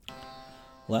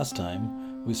Last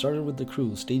time, we started with the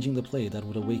crew staging the play that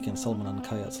would awaken Salman and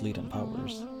Kayat's latent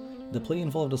powers. The play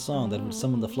involved a song that would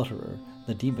summon the Flutterer,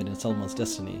 the demon in Salman's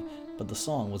destiny, but the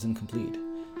song was incomplete.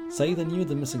 Saida knew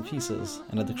the missing pieces,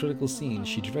 and at the critical scene,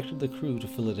 she directed the crew to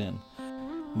fill it in.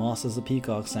 Moss as the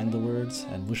peacock sang the words,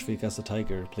 and Mushfiq as the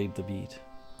tiger played the beat.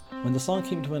 When the song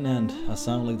came to an end, a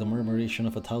sound like the murmuration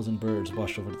of 1,000 birds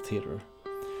washed over the theatre.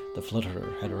 The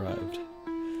Flutterer had arrived.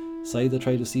 Saida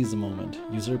tried to seize the moment,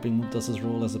 usurping Mumtaz's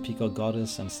role as a peacock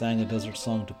goddess and sang a desert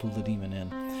song to pull the demon in,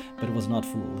 but it was not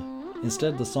fooled.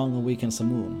 Instead, the song awakened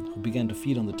Samoon, who began to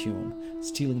feed on the tune,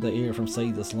 stealing the air from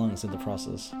Saida's lungs in the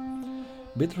process.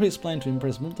 Bidruhi's plan to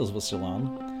impress Mumtaz was still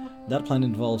on. That plan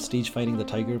involved stage fighting the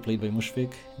tiger played by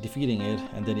Mushfiq, defeating it,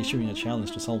 and then issuing a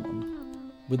challenge to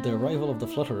Salman. With the arrival of the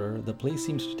Flutterer, the play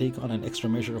seemed to take on an extra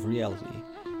measure of reality.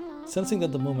 Sensing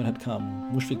that the moment had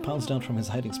come, Mushfiq pounced down from his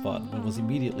hiding spot but was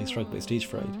immediately struck by stage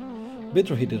fright.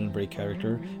 Bidruhi didn't break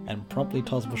character and promptly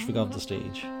tossed Mushfiq off the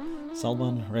stage.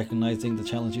 Salman, recognizing the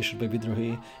challenge issued by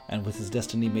Bidruhi and with his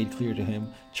destiny made clear to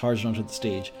him, charged onto the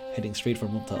stage, heading straight for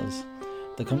Mumtaz.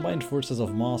 The combined forces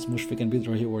of Moss, Mushfiq and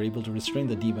Bidruhi were able to restrain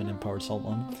the demon-empowered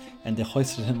Salman, and they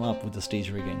hoisted him up with the stage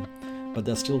rigging. But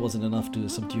that still wasn't enough to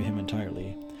subdue him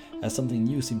entirely, as something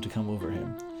new seemed to come over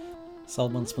him.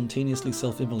 Salman spontaneously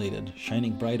self-immolated,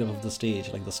 shining bright above the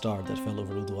stage like the star that fell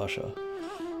over Uduasha.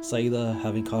 Saida,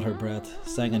 having caught her breath,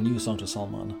 sang a new song to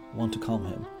Salman, one to calm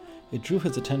him. It drew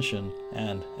his attention,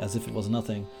 and, as if it was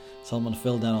nothing, Salman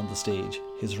fell down on the stage,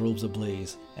 his robes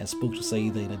ablaze, and spoke to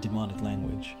Saida in a demonic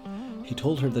language. He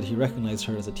told her that he recognized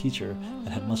her as a teacher and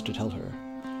had much to tell her.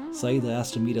 Saida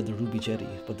asked to meet at the Ruby Jetty,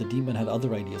 but the demon had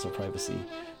other ideas of privacy,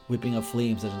 whipping up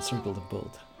flames that encircled them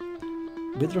both.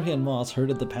 Bidruhi and Moss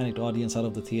herded the panicked audience out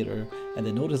of the theatre, and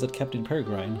they noticed that Captain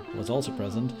Peregrine, who was also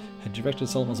present, had directed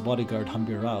Salman's bodyguard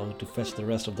Hambir Rao to fetch the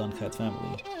rest of Dankat's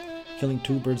family. Killing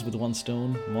two birds with one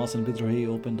stone, Moss and Bidruhi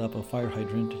opened up a fire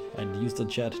hydrant and used the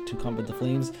jet to combat the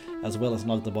flames, as well as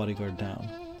knock the bodyguard down.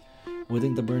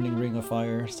 Within the burning ring of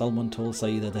fire, Salman told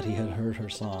Saida that he had heard her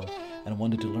song and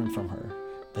wanted to learn from her,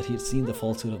 that he had seen the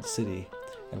falsehood of the city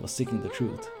and was seeking the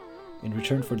truth. In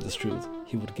return for this truth,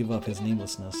 he would give up his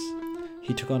namelessness.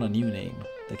 He took on a new name,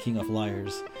 the King of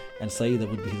Liars, and Saida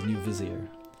would be his new vizier.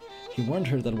 He warned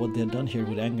her that what they had done here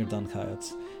would anger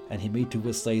Dankayats, and he made to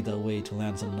whisk Saida away to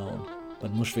lands unknown,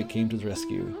 but Mushfiq came to the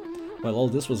rescue. While all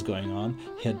this was going on,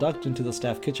 he had ducked into the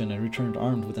staff kitchen and returned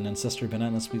armed with an ancestor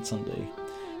banana sweet sundae.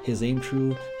 His aim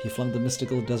true, he flung the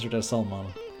mystical desert at Salman.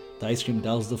 The ice cream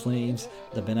doused the flames,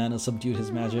 the banana subdued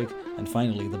his magic, and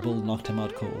finally the bull knocked him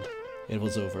out cold. It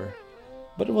was over.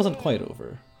 But it wasn't quite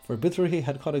over, for Bidruhi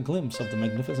had caught a glimpse of the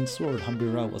magnificent sword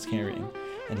Hambir Rao was carrying,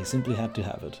 and he simply had to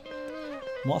have it.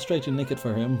 Moss tried to nick it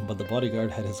for him, but the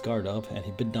bodyguard had his guard up, and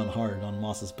he bit down hard on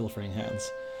Moss's pilfering hands.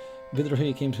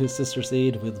 Bidruhi came to his sister's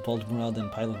aid, with Baldmurad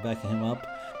and Pilot backing him up.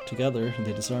 Together,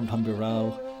 they disarmed Hambir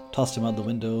Rao, tossed him out the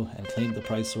window, and claimed the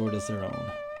prize sword as their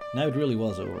own. Now it really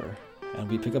was over, and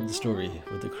we pick up the story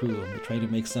with the crew trying to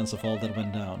make sense of all that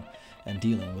went down and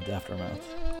dealing with the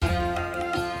aftermath.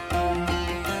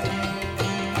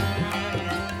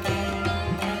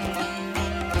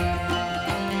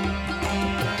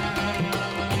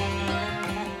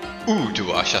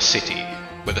 Uduasha City,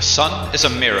 where the sun is a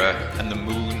mirror and the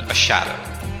moon a shadow,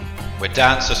 where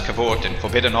dancers cavort in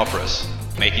forbidden operas,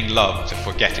 making love to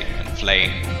forgetting and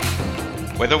flame,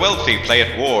 where the wealthy play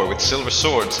at war with silver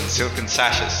swords and silken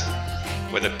sashes,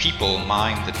 where the people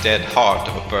mine the dead heart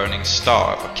of a burning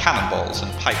star for cannonballs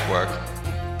and pipework,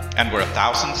 and where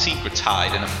 1,000 secrets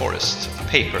hide in a forest of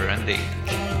paper and ink.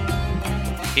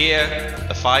 Here,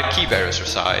 the 5 keybearers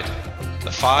reside,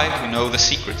 the 5 who know the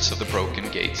secrets of the broken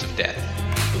gates of death.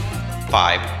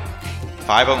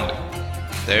 5 only.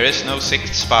 There is no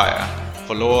 6th spire,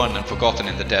 forlorn and forgotten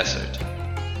in the desert.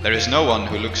 There is no one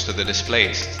who looks to the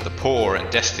displaced, the poor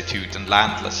and destitute and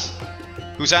landless,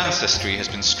 whose ancestry has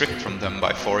been stripped from them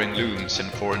by foreign looms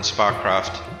and foreign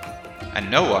sparkcraft, and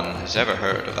no one has ever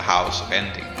heard of the House of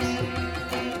Ending.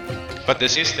 But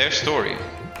this is their story.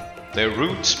 Their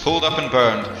roots pulled up and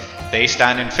burned, they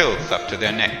stand in filth up to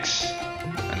their necks,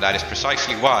 and that is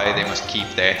precisely why they must keep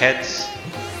their heads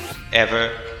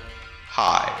ever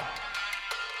high.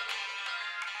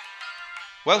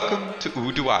 Welcome to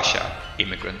Uduasha,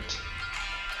 immigrant.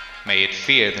 May it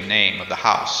fear the name of the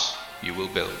house you will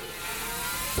build.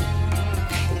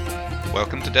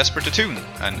 Welcome to Desperate to Tune,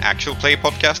 an actual play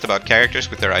podcast about characters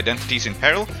with their identities in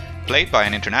peril, played by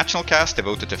an international cast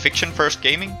devoted to fiction-first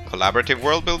gaming, collaborative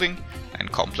world-building,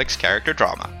 and complex character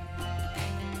drama.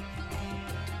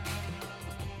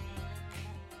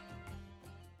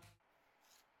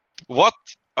 What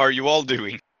are you all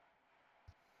doing?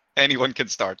 Anyone can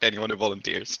start. Anyone who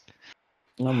volunteers.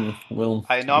 Well,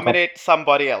 I nominate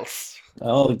somebody else.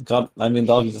 oh God, I mean,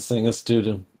 the obvious thing is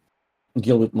to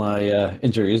deal with my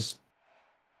injuries.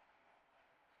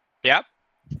 Yeah.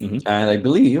 And I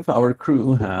believe our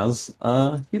crew has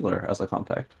a healer as a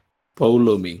contact.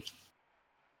 Follow me.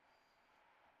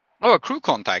 Oh, a crew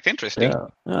contact. Interesting.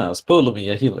 Yeah, it's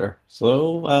Polomy, a healer.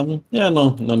 So, yeah,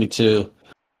 no need to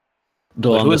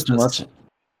dwell Wait, on who this is too this? much.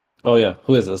 Oh yeah,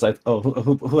 who is this?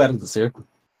 Who added this here?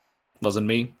 Wasn't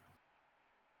me.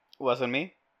 Wasn't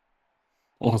me.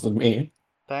 Wasn't me.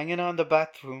 Banging on the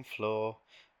bathroom floor.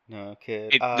 No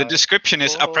kid. The description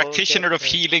is a practitioner of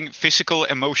healing, physical,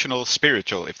 emotional,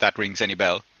 spiritual. If that rings any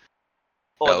bell.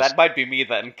 Oh, that might be me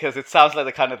then, because it sounds like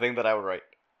the kind of thing that I would write.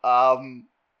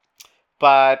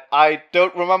 But I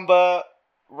don't remember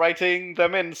writing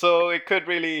them in, so it could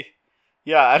really.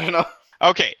 Yeah, I don't know.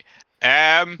 Okay.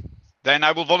 Then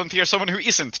I will volunteer someone who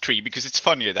isn't Tree because it's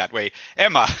funnier that way.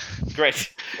 Emma.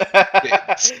 Great.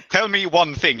 Tell me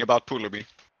one thing about Pulumi,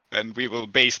 and we will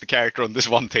base the character on this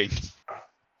one thing.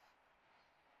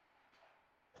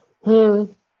 Well,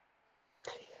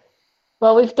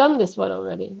 we've done this one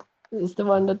already. Is the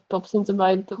one that pops into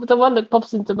mind. The one that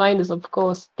pops into mind is, of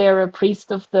course, they're a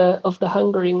priest of the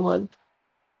hungering one.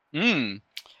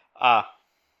 Ah.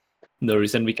 No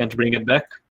reason we can't bring it back.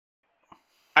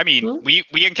 I mean, we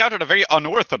encountered a very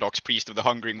unorthodox priest of the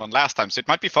hungering one last time, so it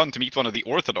might be fun to meet one of the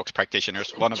orthodox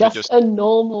practitioners. One of Just a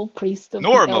normal priest of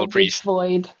normal the Eldritch priest.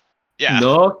 Void. Yeah.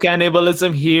 No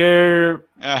cannibalism here.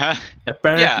 Uh-huh.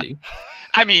 Apparently. Yeah.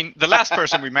 I mean, the last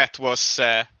person we met was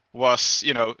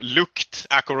looked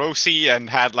Akorosi and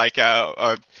had like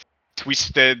a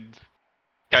twisted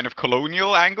kind of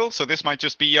colonial angle. So this might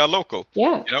just be a local.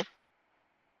 Yeah. You know.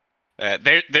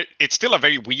 It's still a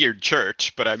very weird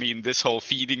church, but I mean, this whole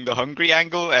feeding the hungry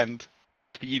angle and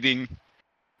feeding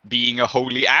being a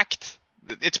holy act,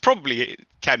 it's probably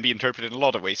can be interpreted in a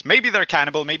lot of ways. Maybe they're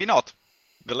cannibal, maybe not.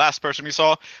 The last person we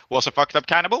saw was a fucked up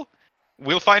cannibal.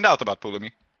 We'll find out about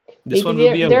Pulumi. This Maybe one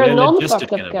will be a they're a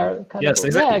well-adjusted non-fucked up cannibal. cannibal. Yes,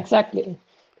 exactly. Yeah, exactly.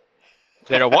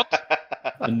 They're a what?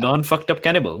 A non-fucked up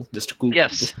cannibal. Just a cool.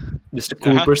 Yes. Just a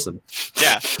cool person.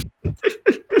 Yeah.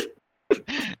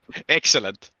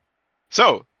 Excellent.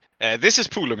 So, this is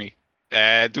Pulumi.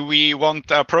 Do we want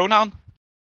a pronoun?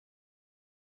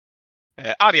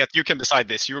 Ariat, you can decide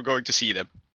this. You're going to see them.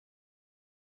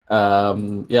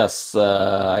 Yes,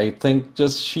 I think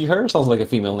just she, her sounds like a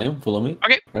female name. Pulumi.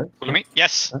 Okay, Right? Pulumi.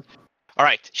 Yes. All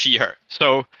right, she, her.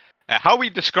 So, how we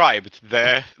described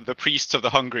the priests of the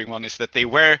hungering one is that they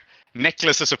wear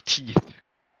necklaces of teeth.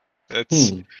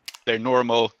 That's their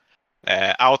normal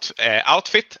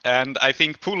outfit, and I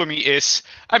think Pulumi is.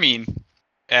 I mean,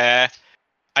 I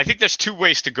think there's two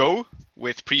ways to go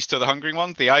with Priest of the Hungering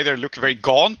One. They either look very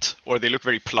gaunt or they look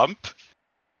very plump,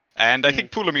 and I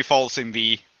think Pulumi falls in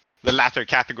the latter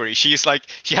category. She has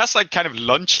like kind of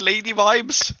lunch lady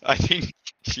vibes. I think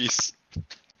she's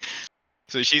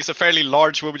a fairly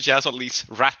large woman. She has all these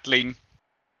rattling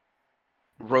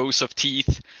rows of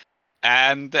teeth.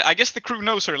 And I guess the crew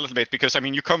knows her a little bit because, I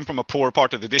mean, you come from a poor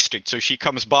part of the district, so she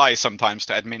comes by sometimes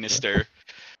to administer,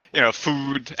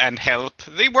 food and help.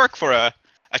 They work for a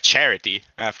charity,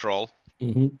 after all.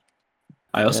 Mm-hmm.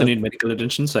 I also need medical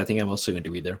attention, so I think I'm also going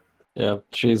to be there. Yeah,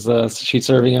 she's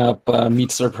serving up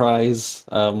meat surprise,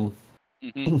 and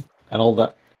all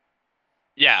that.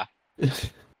 Yeah.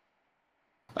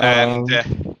 And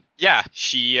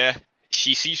she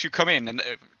sees you come in, and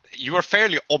you are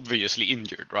fairly obviously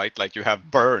injured, right? Like you have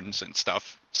burns and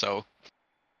stuff. So.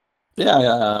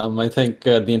 Yeah. I think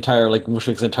the entire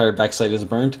Mushfik's entire backside is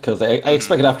burnt because I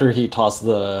expected after he tossed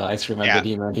the ice cream at the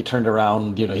demon, he turned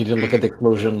around. He didn't look at the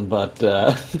explosion, but.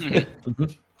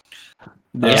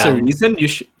 There's a reason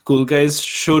cool guys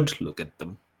should look at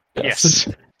them. Yes.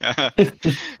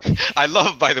 I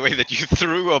love, by the way, that you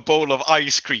threw a bowl of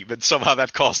ice cream and somehow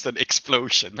that caused an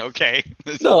explosion. Okay.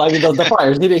 No, I mean the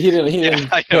fires. He didn't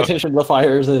pay attention to the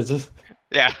fires. It's just...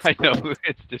 Yeah, I know.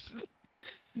 It's just.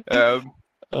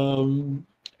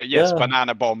 Yes,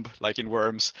 banana bomb, like in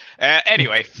Worms.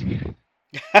 Anyway.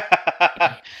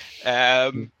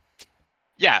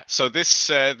 So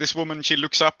this woman, she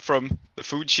looks up from the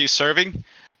food she's serving,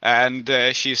 and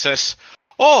she says,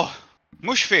 "Oh,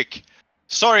 Mushfik,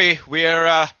 sorry,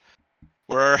 we're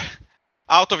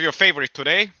out of your favorite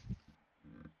today."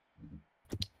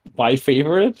 My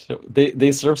favorite?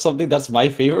 They serve something that's my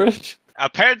favorite?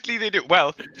 Apparently they do.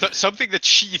 Well, something that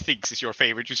she thinks is your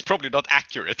favorite, which is probably not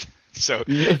accurate. So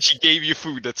she gave you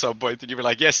food at some point, and you were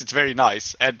like, "Yes, it's very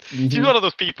nice." And she's one of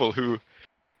those people who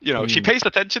she pays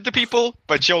attention to people,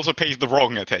 but she also pays the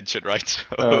wrong attention, right? So,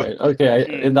 All right.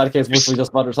 Okay. In that case, Mushwick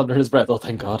just mutters under his breath. Oh,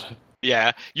 thank God.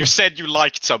 yeah, you said you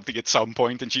liked something at some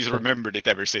point, and she's remembered it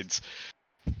ever since.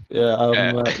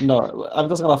 Yeah. No, I'm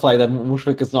just gonna flag that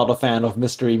Mushwick is not a fan of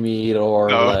mystery meat or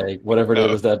No. like whatever it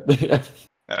No. is that.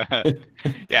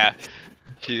 Yeah,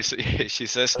 she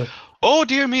says, "Oh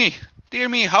dear me,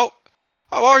 how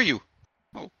are you?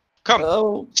 Oh, come,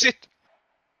 Oh, sit."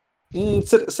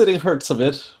 sitting hurts a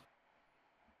bit,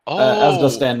 as does Oh,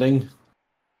 standing.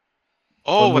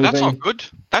 well, that's not moving. good.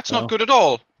 That's not No. good at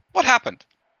all. What happened?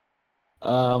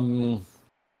 Oh,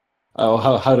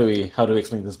 how do we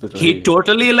explain this bit? He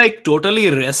totally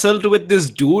wrestled with this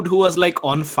dude who was like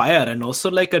on fire and also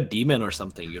like a demon or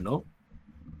something, you know?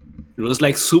 It was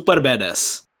like super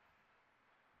badass.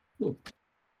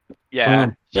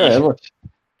 Yeah, Yeah.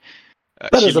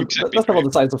 she looks at That's about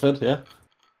the size of it. Yeah.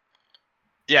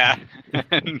 Yeah.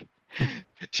 And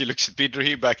she looks at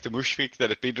Bidruhi, back to Mushfiq,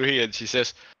 then at Bidruhi, and she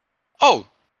says, "Oh,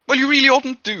 well, you really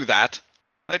oughtn't do that.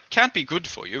 That can't be good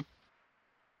for you.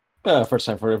 First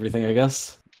time for everything, I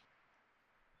guess.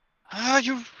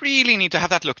 You really need to have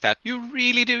that looked at. You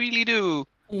really do.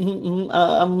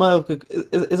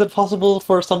 Is it possible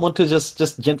for someone to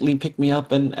just gently pick me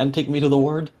up and take me to the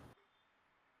ward?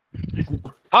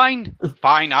 Fine,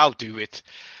 I'll do it.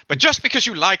 But just because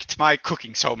you liked my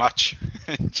cooking so much."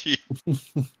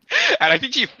 And I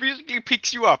think she physically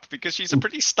picks you up because she's a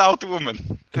pretty stout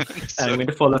woman. And I'm going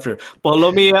to follow through.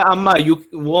 Follow me, Amma. You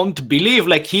won't believe.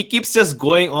 Like, he keeps just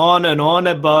going on and on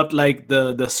about like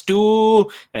the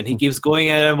stew, and he keeps going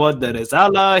on about the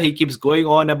rezala. He keeps going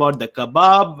on about the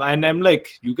kebab, and I'm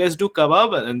like, "You guys do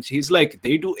kebab?" And he's like,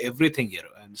 "They do everything here,"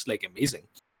 and it's like amazing.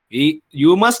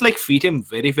 You must like feed him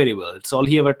very, very well. It's all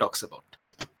he ever talks about.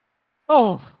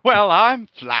 Oh, well, I'm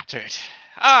flattered.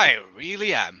 I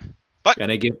really am. But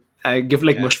And I give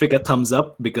like Mushfiq a thumbs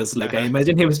up because like I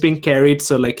imagine him as being carried,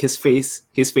 so like he's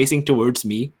facing towards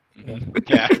me.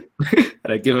 Yeah.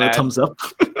 And I give him a thumbs up.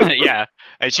 Yeah,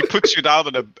 and she puts you down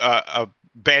on a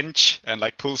bench and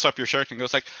like pulls up your shirt and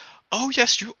goes like, "Oh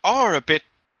yes, you are a bit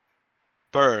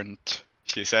burnt,"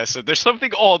 she says. So there's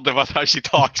something odd about how she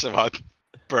talks about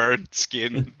burnt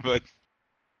skin, but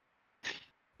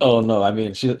Oh no, I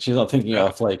mean she's not thinking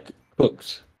of like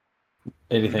cooked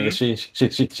anything. Is she?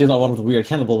 She's not one of the weird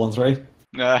cannibal ones, right?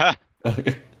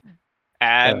 Okay.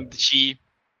 and she.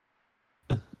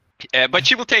 But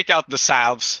she will take out the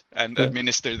salves and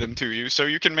administer them to you, so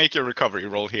you can make your recovery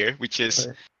roll here, which is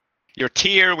your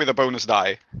tier with a bonus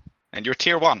die, and you're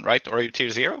tier 1, right? Or are you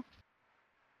tier 0?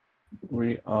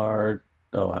 We are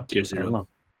Tier 0.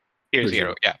 Tier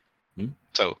 0, yeah.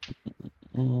 So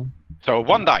Mm. so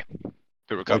 1 die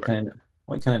to recover.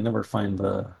 Why can I never find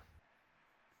the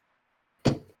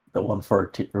one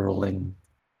for rolling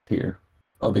tier?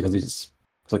 Oh, because you just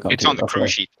click on. It's tier, on the that's crew why.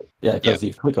 sheet. Yeah, because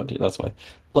you click on tier. That's why.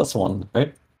 +1,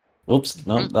 right? Oops,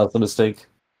 no, that's a mistake.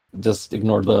 Just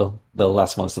ignore the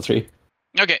last one. It's the 3.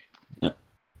 Okay. Yeah.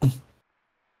 All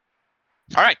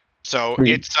right. So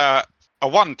 3. it's a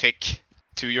 1 tick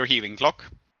to your healing clock.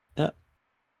 Yeah.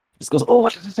 Just goes. Oh,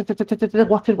 watch it.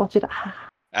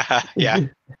 Yeah.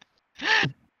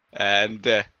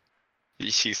 And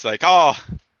she's like, "Oh,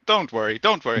 don't worry.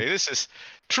 This is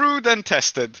true and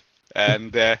tested."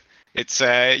 And it's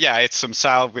some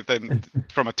salve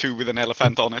from a tube with an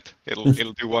elephant on it. It'll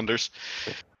do wonders.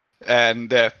 And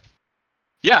do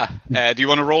you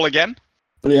want to roll again?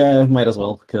 Yeah, might as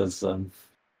well because I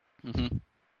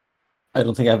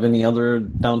don't think I have any other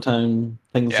downtime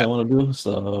things I want to do.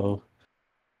 So,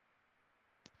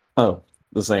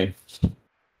 the same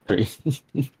 3.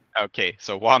 Okay,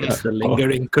 so 1. It's the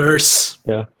lingering curse.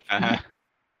 Yeah.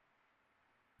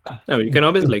 No, you can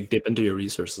always like dip into your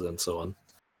resources and so on.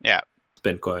 Yeah.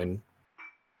 Spend coin.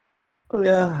 Well,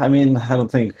 yeah, I mean, I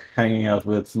don't think hanging out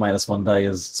with -1 die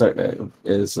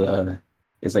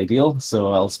is ideal.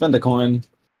 So I'll spend a coin,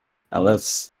 and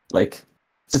let's like,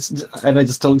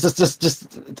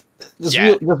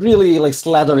 really like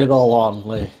slather it all on.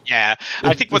 Like, yeah,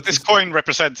 I think what this coin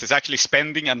represents is actually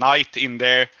spending a night in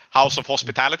their house of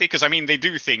hospitality. Because I mean, they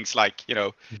do things like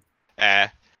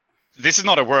this is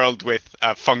not a world with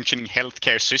a functioning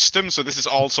healthcare system, so this is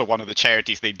also one of the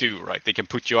charities they do, right? They can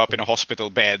put you up in a hospital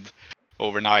bed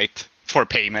overnight for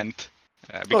payment,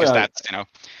 because that's,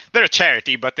 they're a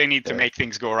charity, but they need to make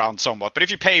things go around somewhat. But if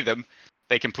you pay them,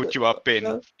 they can put you up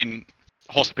in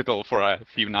hospital for a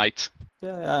few nights.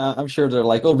 Yeah, I'm sure they're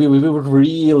like, oh, we would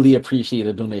really appreciate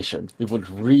a donation. We would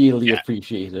really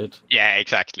appreciate it. Yeah,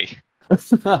 exactly.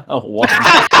 Oh,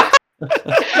 wow.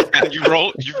 And you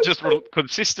just roll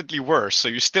consistently worse, so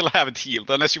you still haven't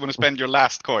healed, unless you want to spend your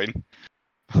last coin.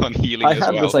 on healing I as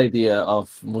had well. this idea of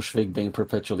Mushfik being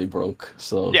perpetually broke,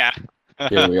 so Yeah.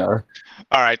 here we are.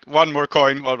 All right, one more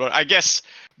coin. I guess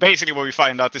basically what we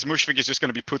find out is Mushfik is just going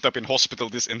to be put up in hospital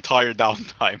this entire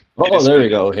downtime. Oh, there we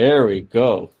go. Here we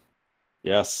go.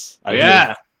 Yes. I'm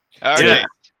Yeah. Okay. Yeah.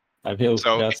 I'm healed.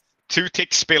 So Yes. 2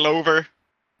 ticks spill over.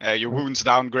 Your wounds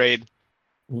downgrade.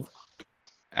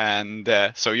 And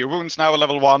so your wounds now are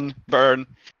level 1, burn.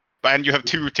 And you have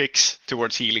 2 ticks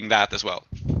towards healing that as well.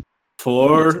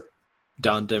 4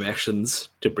 downtime actions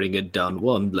to bring it down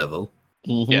 1 level.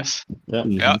 Mhm. Yes. Yeah.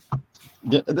 Yeah.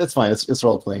 Yeah, that's fine. It's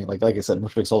role playing. Like I said,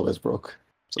 Mushfik's always broke.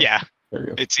 So, Yeah. there you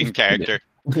go. It's in character.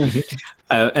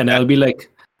 And I'll be like,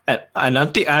 and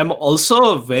Auntie, I'm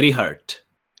also very hurt.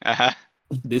 Uh-huh.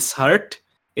 This hurt,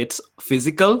 it's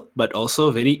physical, but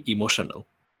also very emotional.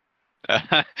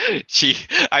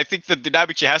 I think the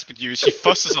dynamic she has with you is she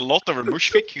fusses a lot over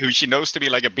Mushfik, who she knows to be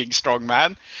like a big, strong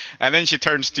man, and then she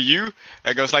turns to you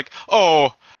and goes like,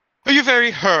 "Oh, are you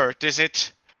very hurt? Is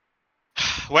it?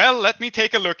 Well, let me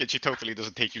take a look." And she totally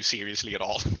doesn't take you seriously at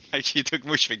all. Like she took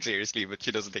Mushfik seriously, but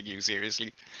she doesn't take you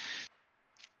seriously.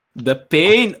 The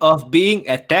pain of being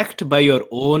attacked by your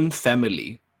own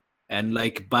family, and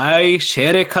like by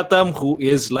Shere Khatam, who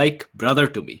is like brother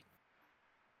to me.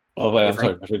 Oh wait, I'm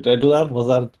sorry. Did I do that? Was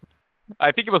that?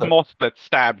 I think it was Moss that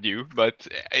stabbed you, but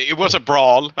it was a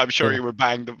brawl. I'm sure you were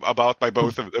banged about by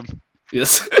both of them.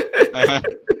 Yes. Uh-huh.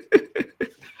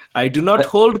 I do not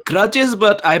hold grudges,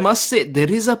 but I must say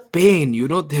there is a pain.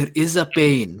 There is a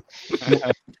pain.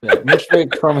 Yeah,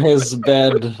 Mushfik from his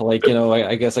bed, like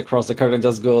I guess across the curtain,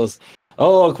 just goes,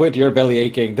 "Oh, quit your belly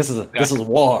aching. This is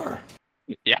war."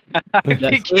 Yeah.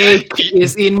 The ache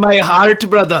is in my heart,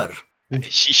 brother.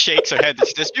 She shakes her head and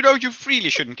she says, "You really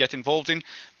shouldn't get involved in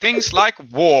things like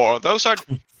war. Those are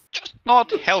just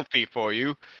not healthy for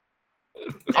you."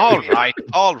 All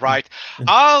right.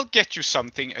 I'll get you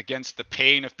something against the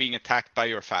pain of being attacked by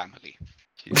your family.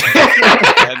 She says.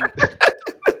 And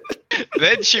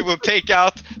then she will take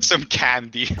out some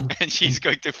candy and she's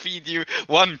going to feed you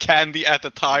 1 candy at a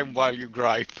time while you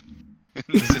gripe.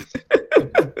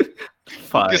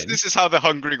 Fine. Because this is how the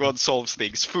hungry one solves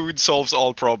things. Food solves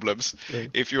all problems. Yeah.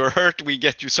 If you're hurt, we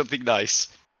get you something nice.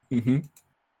 Mm-hmm.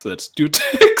 So that's 2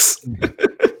 ticks.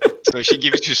 So she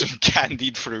gives you some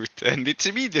candied fruit, and it's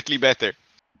immediately better.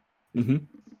 Mm-hmm.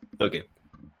 Okay.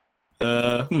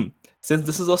 Since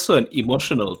this is also an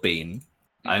emotional pain,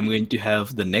 I'm going to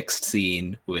have the next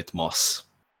scene with Moss.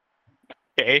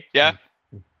 Okay, yeah,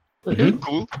 Mhm.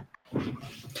 cool.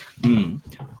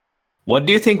 What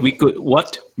do you think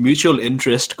what mutual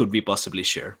interest could we possibly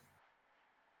share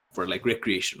for like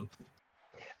recreation?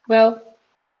 Well,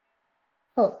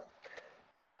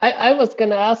 I was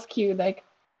gonna ask you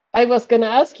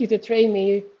to train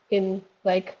me in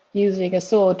like using a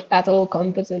sword at all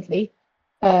competently,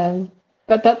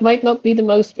 but that might not be the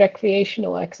most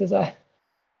recreational exercise.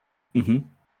 Mm-hmm.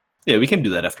 Yeah, we can do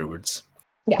that afterwards.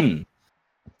 Yeah.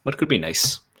 What could be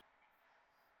nice?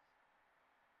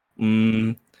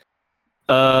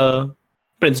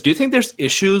 Prince, do you think there's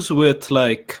issues with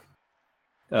like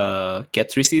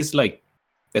Catrices, like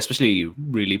especially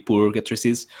really poor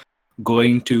Catrices,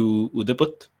 going to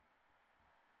Udaput?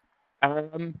 I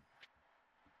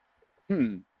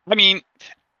mean,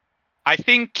 I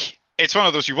think it's one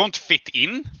of those you won't fit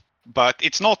in, but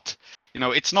it's not.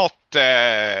 It's not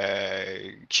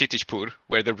Kshitijpur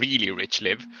where the really rich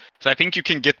live. So I think you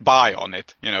can get by on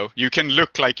it. You can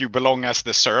look like you belong as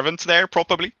the servant there,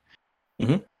 probably.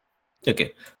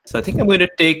 Okay, so I think I'm going to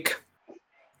take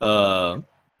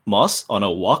Moss on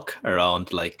a walk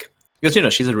around, like,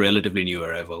 because she's a relatively new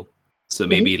arrival. So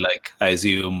maybe like I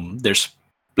assume there's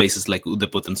places like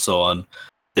Udaput and so on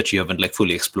that you haven't like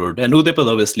fully explored. And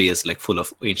Udaput obviously is like full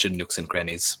of ancient nooks and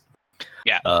crannies.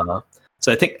 Yeah.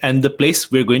 So I think, and the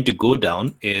place we're going to go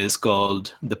down is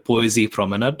called the Poesy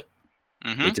Promenade,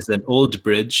 which is an old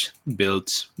bridge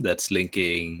built that's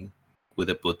linking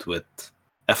Udaput with,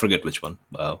 I forget which one.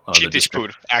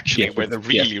 Kshitijpur, actually, where the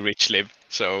really rich live.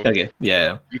 So okay,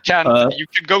 yeah. you can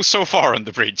go so far on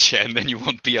the bridge, and then you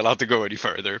won't be allowed to go any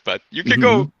further. But you can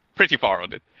go pretty far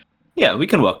on it. Yeah, we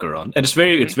can walk around, and it's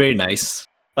very nice.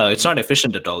 It's not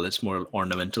efficient at all. It's more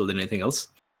ornamental than anything else.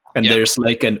 And there's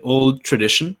like an old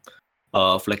tradition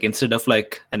of like, instead of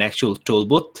like an actual toll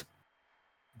booth,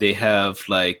 they have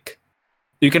like,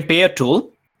 you can pay a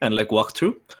toll and like walk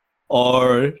through,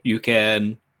 or you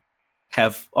can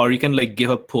like give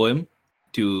a poem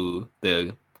to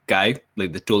the guy.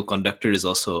 Like the toll conductor is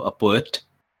also a poet,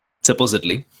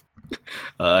 supposedly.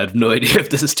 I have no idea if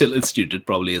this is still instituted.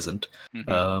 Probably isn't.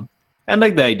 And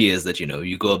like the idea is that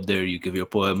you go up there, you give your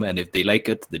poem, and if they like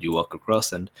it, then you walk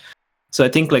across. And So I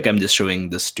think like I'm just showing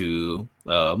this to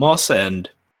Moss, and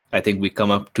I think we come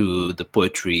up to the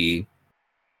poetry,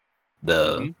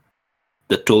 the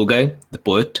tall guy, the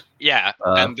poet. Yeah,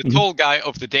 and the tall guy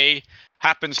of the day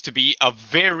happens to be a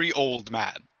very old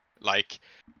man, like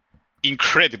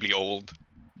incredibly old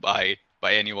by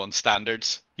anyone's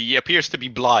standards. He appears to be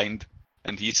blind,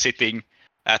 and he's sitting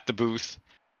at the booth,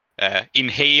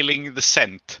 inhaling the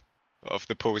scent of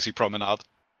the Poesy Promenade.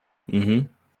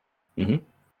 Mm-hmm. Mm-hmm.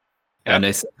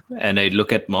 Yeah. And I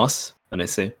look at Moss and I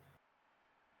say,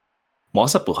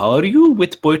 Mossapu, how are you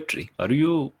with poetry? Are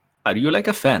you like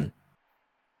a fan?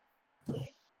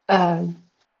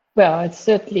 Well, it's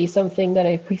certainly something that I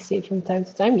appreciate from time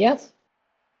to time. Yes.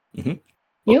 Mm-hmm.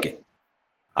 You? Okay.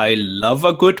 I love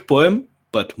a good poem,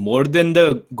 but more than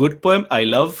the good poem, I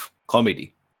love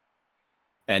comedy.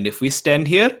 And if we stand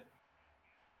here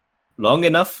long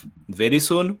enough, very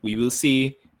soon we will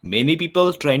see many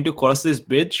people trying to cross this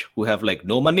bridge who have like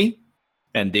no money,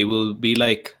 and they will be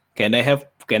like, can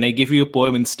I give you a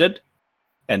poem instead?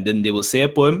 And then they will say a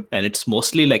poem, and it's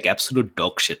mostly like absolute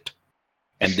dog shit.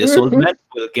 And this old man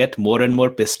will get more and more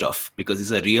pissed off because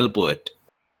he's a real poet.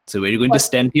 So we're going to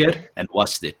stand here and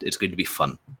watch it. It's going to be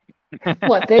fun.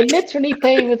 What, they literally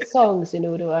pay with songs in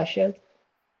Urushian?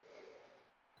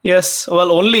 Yes,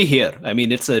 well, only here. I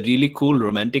mean, it's a really cool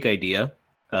romantic idea,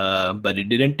 but it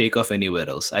didn't take off anywhere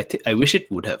else. I wish it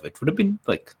would have. It would have been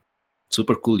like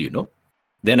super cool, you know.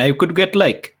 Then I could get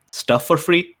like stuff for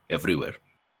free everywhere.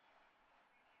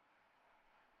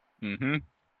 Mm-hmm.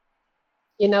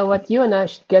 You know what? You and I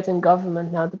should get in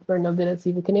government now that we're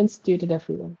nobility. We can institute it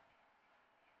everywhere.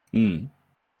 You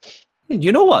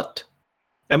know what?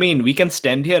 I mean, we can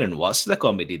stand here and watch the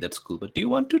comedy. That's cool. But do you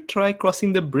want to try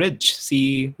crossing the bridge?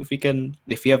 See if we can,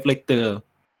 if we have like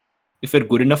if we're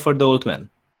good enough for the old man.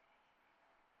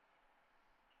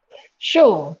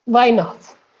 Sure, why not?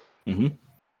 Mm-hmm.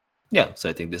 Yeah, so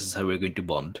I think this is how we're going to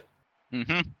bond.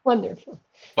 Mm-hmm. Wonderful.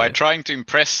 By trying to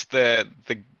impress the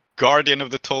guardian of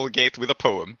the toll gate with a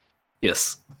poem.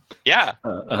 Yes. Yeah.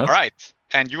 All right.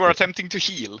 And you are attempting to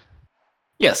heal.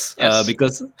 Yes.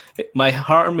 Because my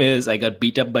harm is I got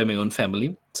beat up by my own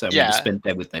family, so I'm going to spend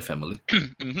time with my family.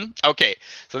 Mm-hmm. Okay.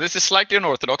 So this is slightly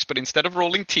unorthodox, but instead of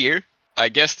rolling tear, I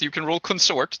guess you can roll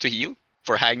consort to heal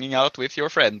for hanging out with your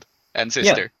friend and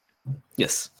sister. Yeah.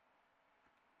 Yes.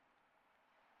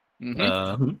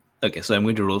 Mm-hmm. Okay, so I'm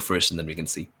going to roll first, and then we can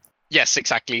see. Yes,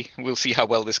 exactly. We'll see how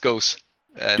well this goes.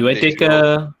 Do I take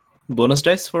a bonus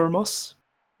dice for Moss?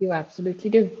 You absolutely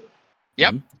do.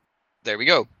 Yep. There we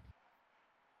go.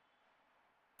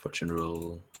 Fortune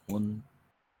roll 1.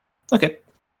 Okay.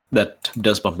 That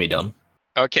does bump me down.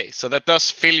 Okay, so that does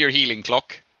fill your healing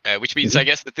clock, which means I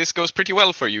guess that this goes pretty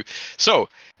well for you. So,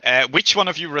 which one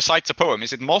of you recites a poem?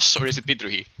 Is it Moss or is it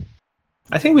Bidruhi?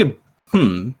 I think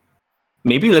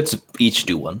maybe let's each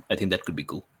do one. I think that could be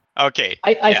cool. Okay.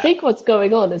 I think what's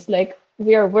going on is like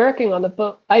we are working on a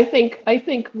book. I think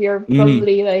we are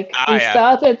probably like we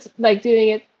started like doing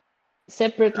it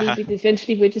separately, but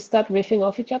eventually we just start riffing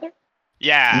off each other.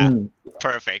 Yeah,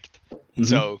 perfect.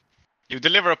 So you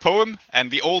deliver a poem, and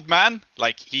the old man,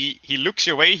 like he looks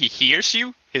your way, he hears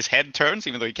you, his head turns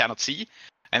even though he cannot see,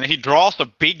 and then he draws a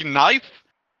big knife,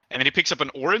 and then he picks up an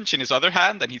orange in his other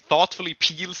hand, and he thoughtfully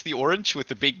peels the orange with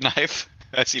the big knife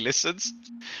as he listens,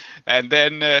 and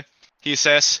then he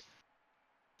says,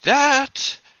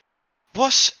 "That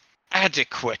was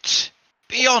adequate,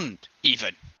 beyond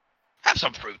even. Have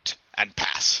some fruit and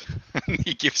pass."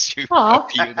 He gives you a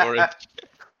peeled orange.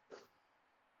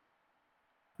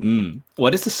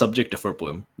 What is the subject of our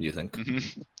poem, do you think?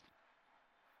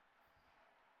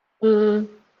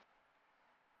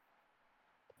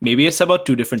 Maybe it's about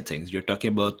two different things. You're talking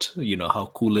about,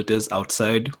 how cool it is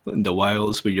outside in the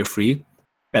wilds where you're free.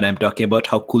 And I'm talking about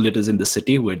how cool it is in the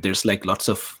city where there's like lots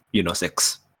of,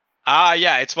 sex.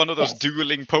 Yeah, it's one of those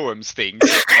dueling poems things.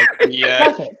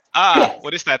 Like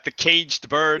what is that? The caged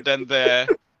bird and the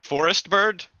forest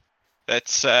bird?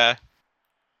 That's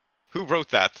who wrote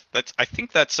that? I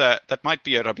think that might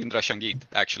be a Rabindra Sangeet,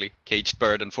 actually. Caged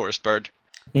bird and forest bird.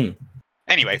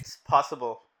 Anyway. It's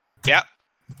possible. Yeah.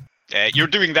 You're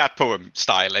doing that poem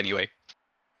style anyway.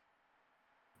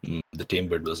 The tame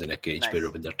bird was in a cage by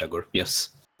Rabindra Tagore. Yes.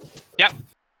 Yeah.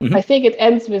 I think it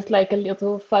ends with like a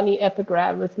little funny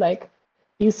epigram with like,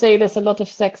 you say there's a lot of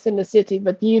sex in the city,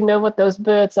 but do you know what those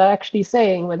birds are actually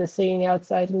saying when they're singing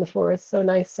outside in the forest? So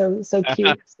nice, so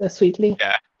cute, so sweetly.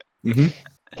 Yeah.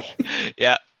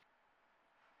 Yeah.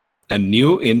 A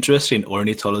new interest in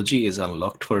ornithology is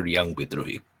unlocked for young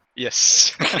Bidruhi.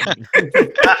 Yes. And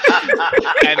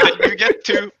then you get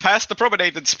to pass the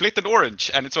promenade and split an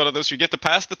orange. And it's one of those, you get to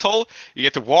pass the toll, you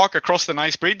get to walk across the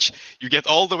nice bridge, you get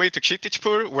all the way to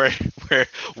Chittichpur, where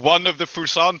one of the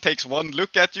Fursan takes one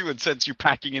look at you and sends you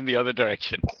packing in the other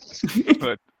direction.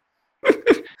 But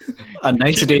A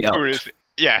nice day out.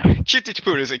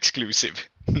 Chittichpur is exclusive.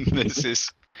 This is,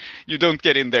 you don't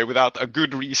get in there without a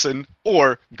good reason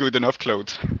or good enough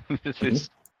clothes. This is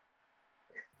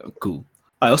Cool.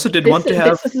 I also did want to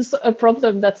have. This is a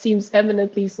problem that seems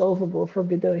eminently solvable for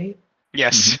Bidoi.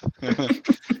 yes.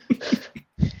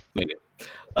 Maybe.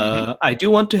 I do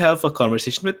want to have a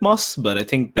conversation with Moss, but I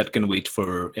think that can wait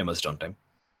for Emma's downtime.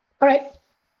 All right.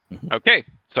 Okay,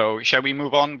 so shall we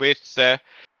move on with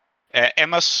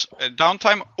Emma's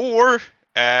downtime? Or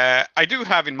I do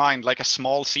have in mind like a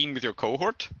small scene with your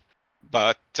cohort,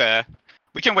 but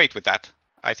we can wait with that.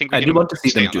 I think I do want to see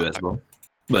them on too downtime. as well,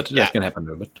 but Yeah. that can happen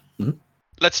a bit.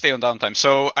 Let's stay on downtime.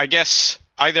 So I guess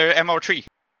either Emma or Tree.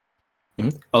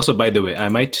 Also, by the way, I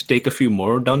might take a few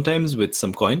more downtimes with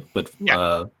some coin, but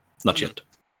not yet.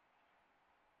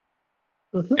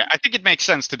 Mhm. Yeah, I think it makes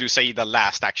sense to do Saida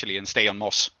last actually and stay on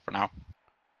Moss for now.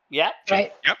 Yeah.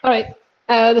 Right. Yep. All right.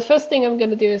 The first thing I'm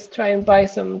going to do is try and buy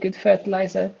some good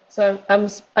fertilizer. So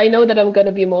I know that I'm going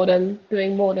to be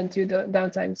doing more than 2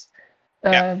 downtimes.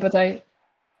 Yeah. But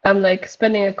I'm like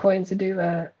spending a coin to do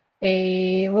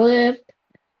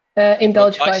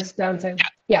indulge Nice. price downtime.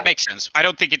 Yeah, Makes sense. I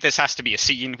don't think this has to be a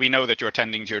scene. We know that you're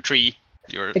tending to your tree.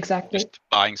 You're exactly. just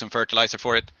buying some fertilizer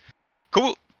for it.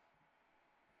 Cool.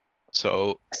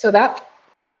 So that.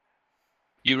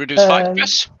 you reduce 5 Um,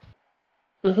 plus.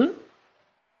 Mm-hmm.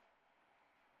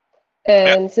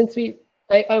 And since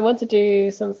I want to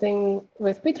do something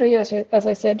with Peter, as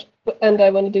I said, and I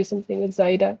want to do something with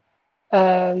Zaida.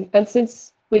 And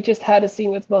since we just had a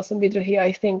scene with Moss and Peter here,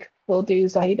 I think we'll do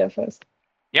Zaida first.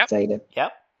 Yep. Zaida.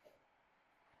 Yep.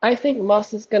 I think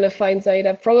Moss is going to find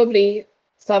Zaida probably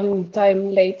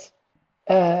sometime late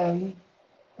when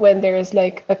there is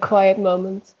like a quiet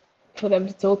moment for them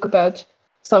to talk about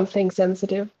something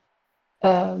sensitive.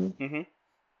 Mm-hmm.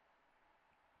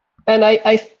 And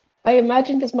I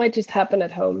imagine this might just happen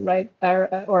at home, right?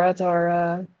 Or at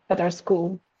our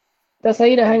school. Does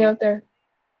Zaida hang out there?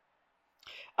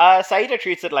 Saida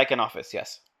treats it like an office,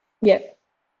 yes. Yeah.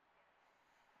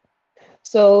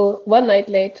 So one night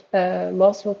late,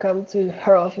 Moss will come to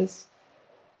her office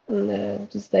and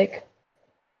just like,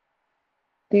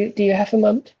 do you have a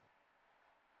moment?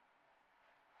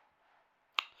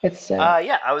 It's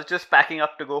Yeah, I was just packing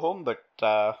up to go home, but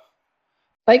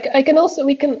I can also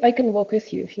I can walk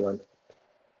with you if you want.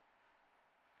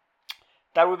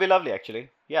 that would be lovely, actually.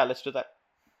 Yeah, let's do that.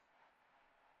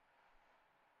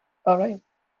 All right.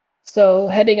 So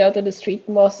heading out on the street,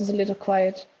 Moss is a little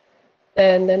quiet,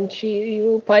 and then she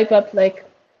will pipe up like,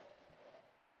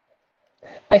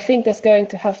 I think there's going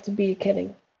to have to be a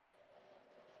killing.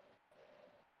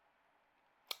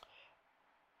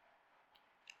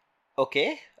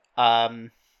 Okay.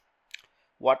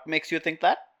 What makes you think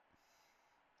that?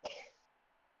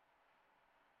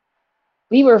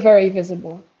 We were very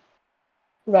visible,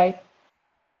 right?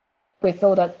 With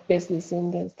all that business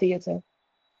in the theater.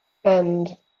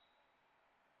 And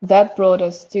that brought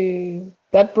a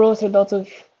lot of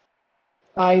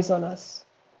eyes on us.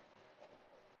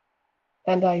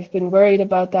 And I've been worried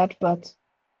about that, but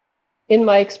in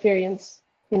my experience,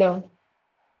 the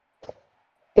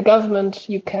government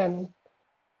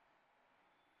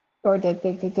or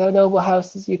the noble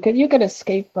houses, you can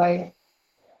escape by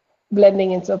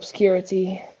blending into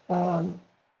obscurity.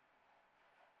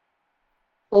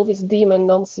 All this demon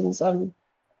nonsense.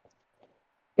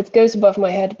 It goes above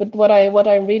my head. But what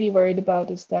I'm really worried about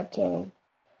is that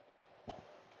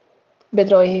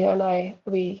Bedroy and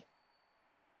we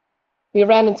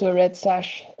ran into a red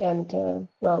sash and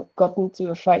got into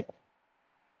a fight.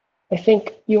 I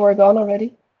think you were gone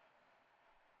already,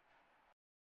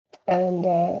 and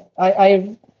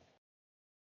I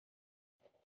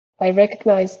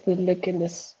recognized the look in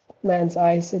this man's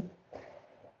eyes.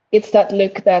 It's that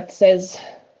look that says,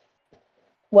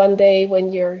 one day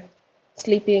when you're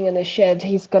sleeping in a shed,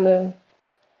 he's gonna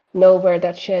know where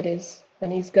that shed is,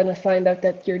 and he's gonna find out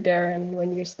that you're there. And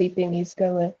when you're sleeping, he's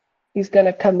gonna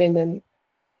come in and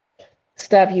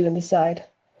stab you in the side,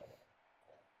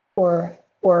 or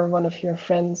one of your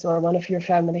friends or one of your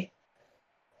family.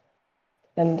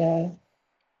 And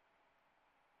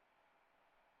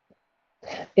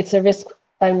it's a risk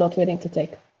I'm not willing to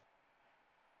take.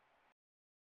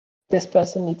 This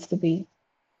person needs to be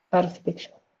out of the picture.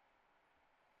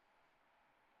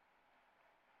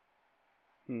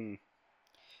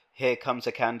 Here comes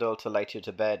a candle to light you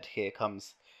to bed. Here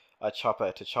comes a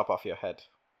chopper to chop off your head.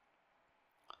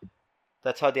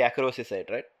 That's how the Akarosi said,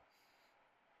 right?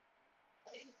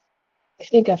 I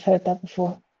think I've heard that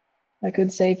before. I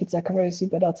couldn't say if it's Akarosi,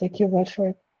 but I'll take your word for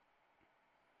it.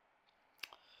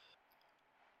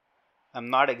 I'm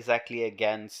not exactly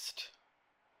against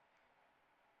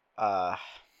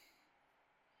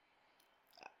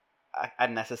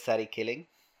unnecessary killing.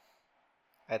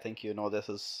 I think you know this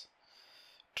is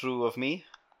true of me,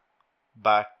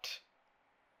 but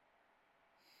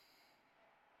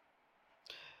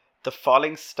the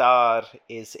falling star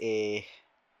is a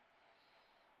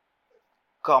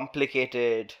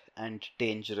complicated and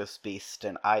dangerous beast,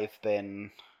 and I've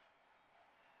been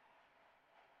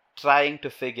trying to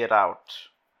figure out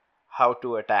how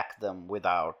to attack them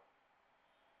without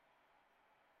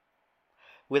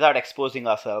exposing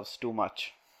ourselves too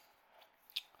much.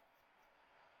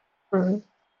 Mm-hmm.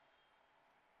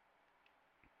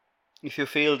 If you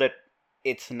feel that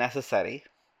it's necessary,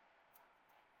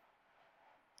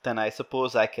 then I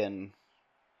suppose I can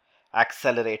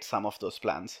accelerate some of those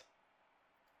plans.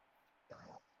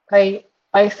 I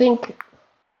think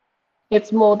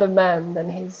it's more the man than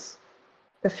his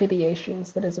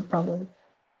affiliations that is a problem.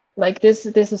 Like this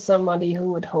is somebody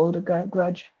who would hold a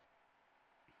grudge.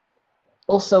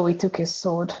 Also, we took his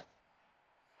sword.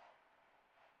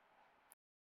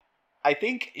 I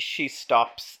think she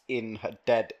stops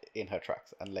dead in her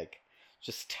tracks and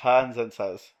just turns and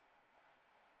says,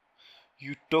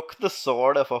 "You took the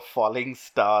sword of a falling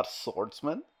star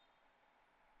swordsman?"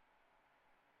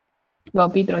 Well,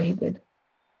 Bidrahi did.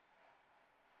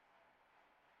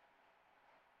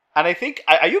 And I think,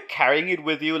 are you carrying it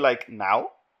with you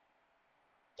now?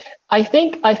 I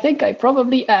think I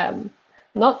probably am.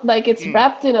 Not like it's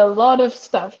wrapped in a lot of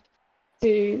stuff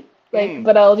to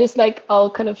but I'll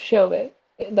kind of show it.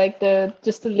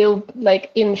 Just a little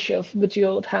inch of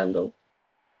bejeweled handle.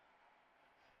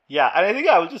 Yeah, and I think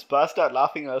I will just burst out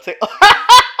laughing and I'll say,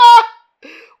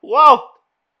 "Wow!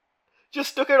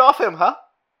 Just took it off him, huh?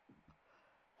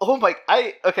 Oh my,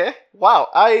 okay, wow,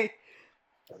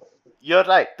 you're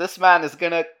right. This man is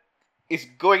going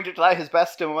to try his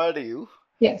best to murder you.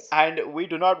 Yes. And we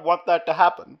do not want that to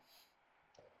happen.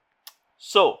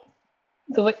 So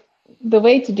the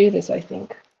way to do this, I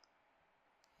think,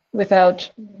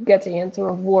 without getting into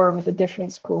a war with a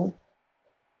different school,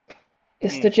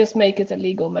 is to just make it a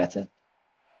legal matter,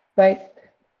 right?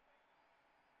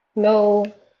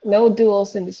 No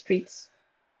duels in the streets,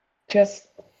 just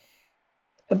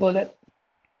a bullet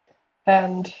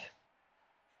and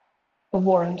a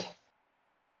warrant,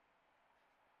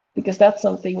 because that's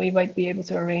something we might be able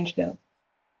to arrange now.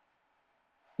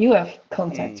 You have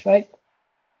contacts, right?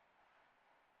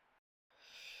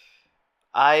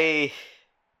 I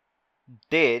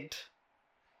did.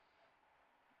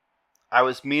 I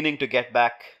was meaning to get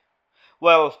back.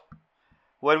 Well,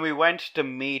 when we went to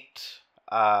meet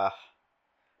my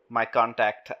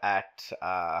contact at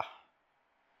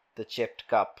the Chipped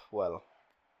Cup, well,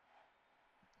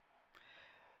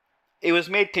 it was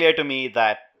made clear to me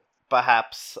that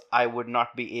perhaps I would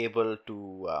not be able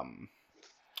to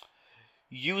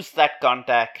use that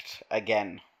contact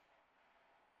again,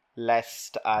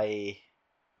 lest I...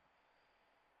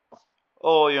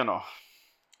 Oh,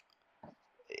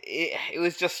 it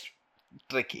was just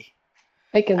tricky.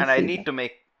 I can and I need to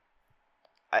make...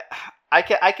 I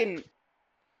can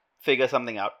figure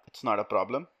something out. It's not a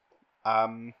problem.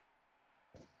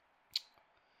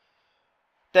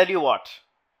 Tell you what,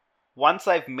 once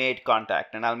I've made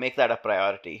contact, and I'll make that a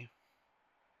priority,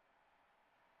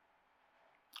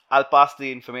 I'll pass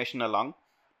the information along,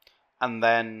 and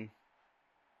then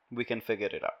we can figure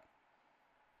it out.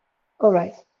 All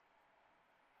right.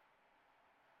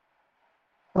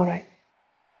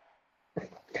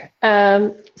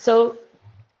 So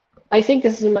I think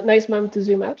this is a nice moment to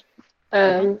zoom out.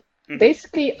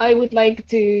 Basically, I would like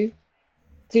to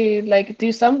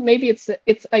do some. Maybe it's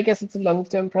I guess it's a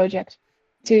long-term project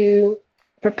to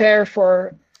prepare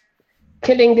for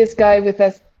killing this guy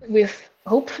with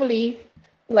hopefully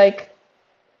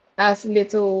as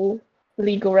little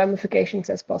legal ramifications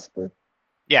as possible.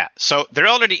 Yeah, so there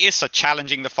already is a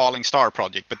Challenging the Falling Star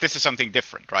project, but this is something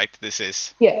different, right? This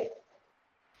is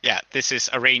this is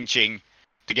arranging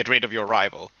to get rid of your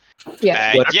rival.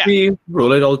 Yeah. What if we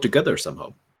roll it all together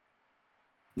somehow?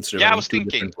 I was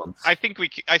thinking. I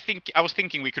was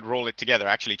thinking we could roll it together.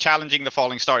 Actually, Challenging the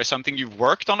Falling Star is something you've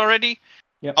worked on already.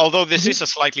 Yep. Although this is a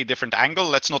slightly different angle,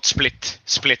 let's not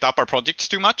split up our projects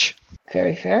too much.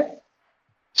 Very fair.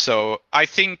 So I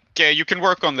think you can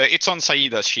work on it's on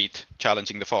Saida's sheet,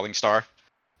 Challenging the Falling Star,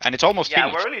 and it's almost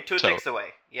finished. We're only two ticks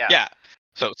away. Yeah. Yeah.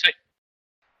 So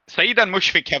Saeed and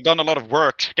Mushfik have done a lot of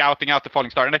work scouting out the falling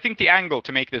star, and I think the angle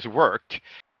to make this work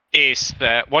is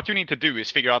what you need to do is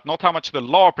figure out not how much the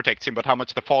law protects him, but how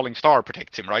much the falling star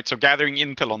protects him, right? So gathering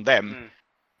intel on them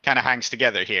kind of hangs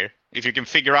together here. If you can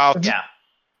figure out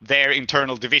their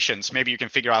internal divisions, maybe you can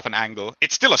figure out an angle.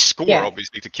 It's still a score,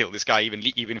 obviously, to kill this guy, even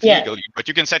if legally, but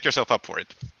you can set yourself up for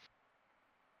it.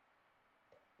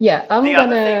 Yeah, other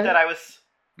thing that I was.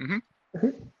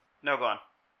 No, go on.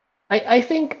 I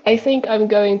think I'm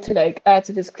going to like add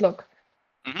to this clock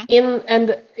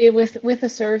with the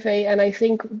survey, and I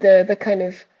think the kind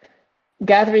of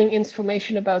gathering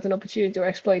information about an opportunity or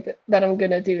exploit that I'm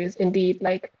gonna do is indeed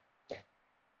like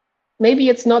maybe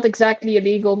it's not exactly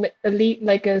illegal,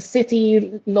 like a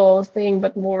city law thing,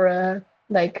 but more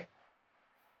like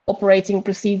operating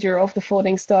procedure of the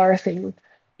falling star thing.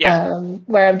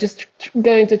 Where I'm just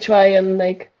going to try and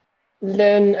like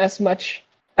learn as much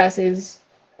as is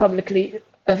publicly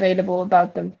available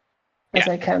about them as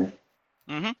I can.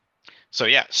 So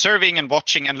serving and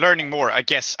watching and learning more, I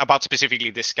guess, about specifically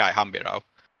this guy, Hambirao.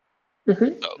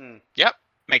 So,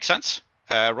 makes sense.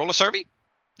 Roll a survey.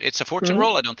 It's a fortune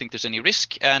roll. I don't think there's any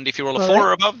risk. And if you roll a 4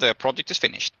 or above, the project is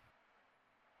finished.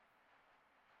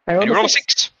 And you roll a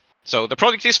 6. So the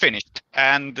project is finished.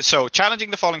 And so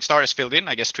challenging the falling star is filled in.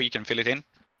 I guess Tree can fill it in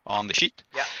on the sheet.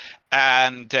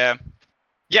 And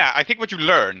I think what you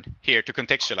learn here to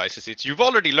contextualize is you've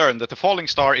already learned that the falling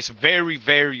star is very,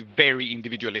 very, very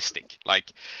individualistic.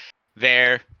 Like,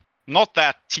 they're not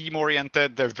that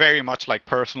team-oriented. They're very much like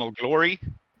personal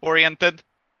glory-oriented.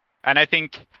 And I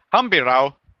think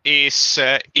Hambirao is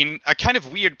in a kind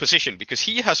of weird position because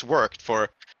he has worked for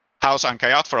House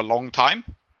Ankayat for a long time.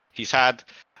 He's had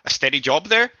a steady job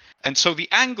there. And so the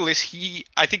angle is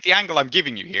I think the angle I'm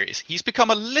giving you here is he's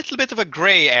become a little bit of a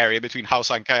gray area between House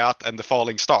Ankayat and the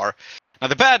Falling Star. Now,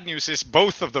 the bad news is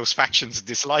both of those factions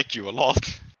dislike you a lot.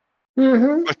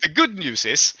 But the good news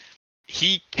is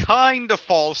he kind of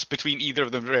falls between either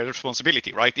of them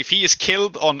responsibility, right? If he is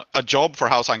killed on a job for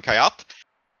House Ankayat,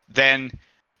 then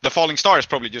the Falling Star is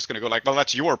probably just going to go like, well,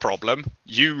 that's your problem.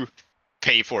 You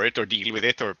pay for it or deal with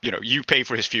it, or, you pay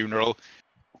for his funeral.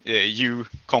 You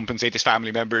compensate his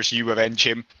family members, you avenge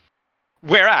him.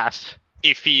 Whereas,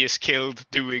 if he is killed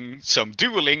doing some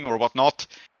dueling or whatnot,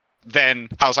 then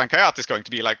House Ankayat is going to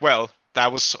be like, well,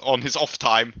 that was on his off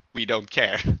time, we don't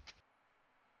care.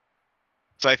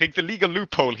 So I think the legal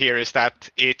loophole here is that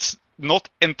it's not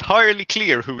entirely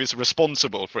clear who is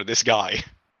responsible for this guy.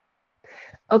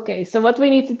 Okay, so what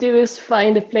we need to do is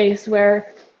find a place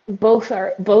where both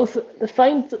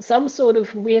find some sort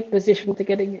of weird position to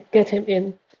get him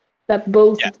in, that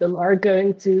both of them are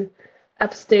going to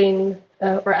abstain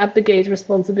or abdicate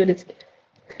responsibility.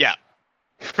 Yeah,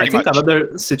 I think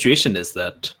another situation is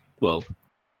that, well,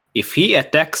 if he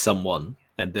attacks someone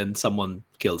and then someone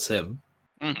kills him,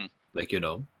 like,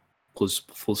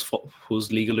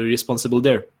 who's legally responsible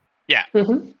there? Yeah,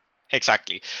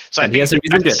 exactly. So and I think he has a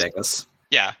reason to attack us.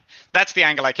 Yeah, that's the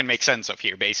angle I can make sense of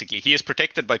here, basically. He is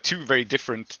protected by two very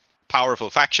different powerful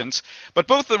factions, but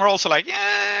both of them are also like,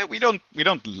 we don't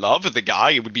love the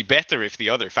guy. It would be better if the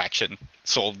other faction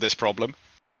solved this problem.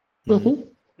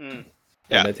 And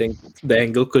I think the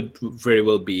angle could very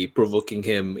well be provoking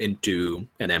him into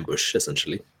an ambush,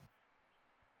 essentially.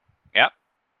 Yeah.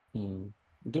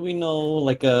 Do we know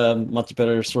like a much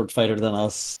better sword fighter than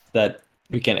us that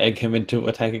we can egg him into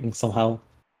attacking somehow?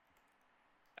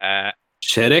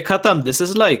 Shere Khatam, this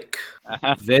is like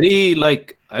very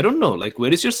like, I don't know, like,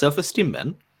 where is your self-esteem,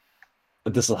 man?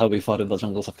 But this is how we fought in the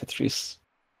jungles of Catrice.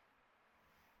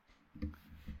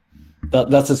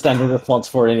 That's a standard response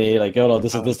for any like,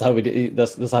 this is how we do,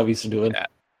 this is how we used to do it.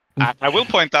 I will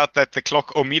point out that the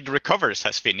clock Omid recovers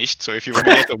has finished, so if you want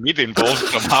to get Omid involved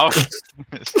somehow.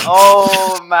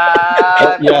 Oh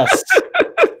man! Yes.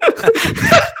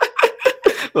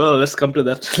 Well, let's come to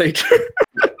that later.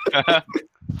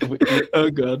 Oh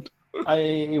god.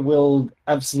 I will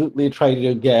absolutely try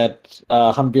to get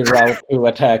Hambirao to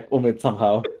attack Omid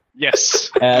somehow.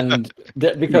 Yes. And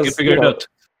because we can figure it out.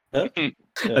 Huh?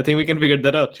 I think we can figure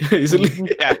that out easily.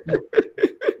 Yeah.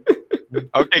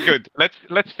 Okay, good.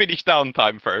 Let's finish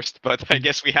downtime first, but I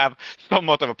guess we have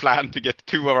somewhat of a plan to get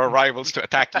two of our rivals to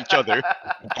attack each other.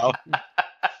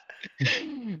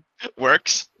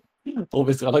 Works.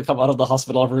 Omid's gonna come out of the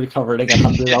hospital recovering and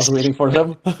Hambirao's waiting for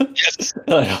him. Yes.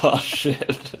 Oh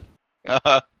shit.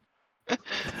 Well,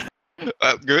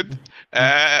 good.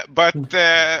 But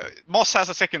Moss has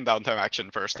a second downtime action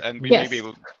first, and we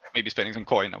maybe spending some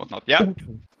coin and whatnot. Yeah.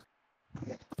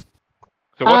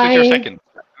 So what is your second?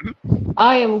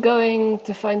 I am going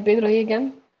to find Bidrohi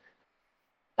again.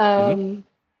 And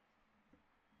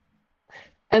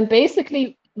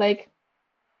basically, like,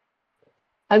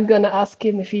 I'm gonna ask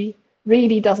him if he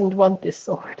really doesn't want this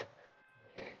sword.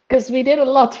 Because we did a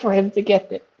lot for him to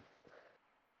get it.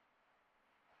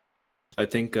 I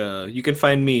think you can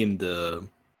find me in the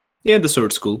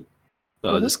sword school.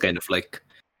 Just kind of like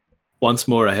once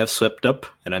more I have swept up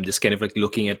and I'm just kind of like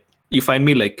looking at. You find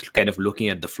me like kind of looking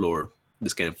at the floor,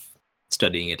 just kind of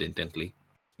studying it intently,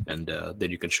 and then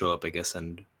you can show up, I guess,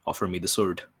 and offer me the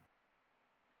sword.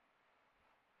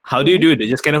 How do you do it? You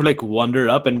just kind of like wander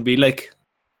up and be like,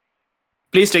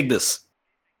 "Please take this."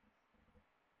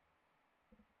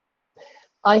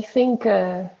 I think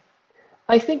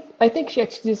she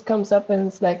actually just comes up and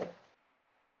is like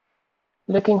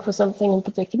looking for something in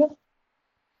particular.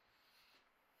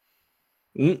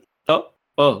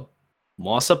 Oh,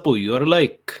 Mosapu, you're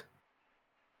like,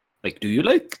 do you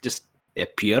like just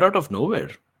appear out of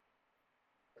nowhere?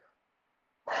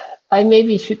 I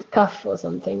maybe should cuff or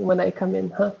something when I come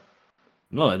in, huh?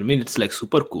 No, I mean it's like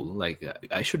super cool. Like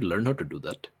I should learn how to do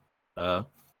that.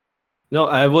 No,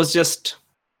 I was just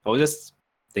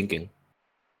thinking.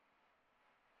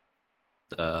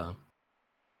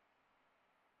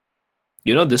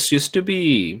 This used to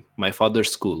be my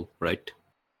father's school, right?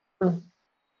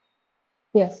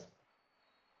 Yes.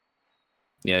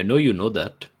 Yeah, I know you know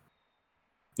that.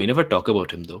 We never talk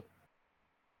about him though.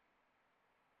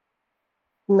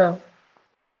 No.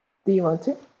 Do you want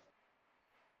to?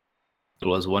 I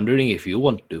was wondering if you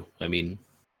want to. I mean,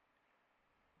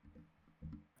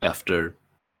 Hamad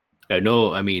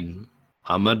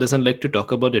doesn't like to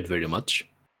talk about it very much.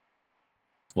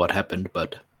 What happened,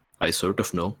 but I sort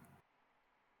of know.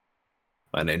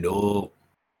 And I know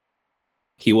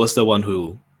he was the one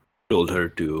who told her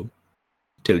to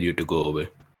tell you to go away.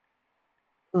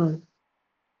 I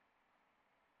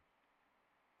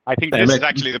think this is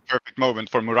actually the perfect moment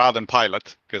for Murad and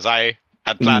Pilot, because I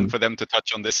had planned for them to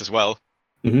touch on this as well.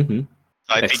 Mm-hmm. So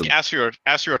I think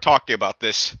as you're talking about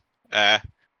this,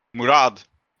 Murad,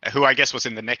 who I guess was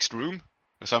in the next room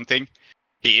or something,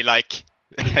 he like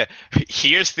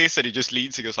hears this and he just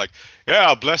leans and goes like,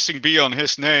 "Yeah, blessing be on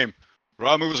his name.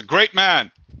 Ramu was a great man,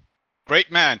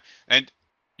 and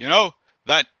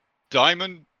that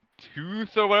Diamond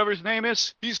Tooth or whatever his name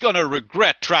is, he's gonna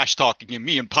regret trash talking, and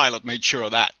me and Pilot made sure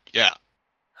of that. Yeah."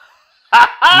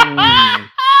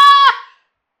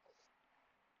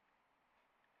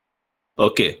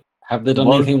 Okay. Have they done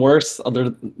anything worse other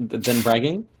than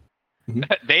bragging?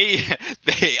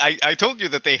 I told you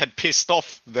that they had pissed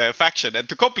off the faction, and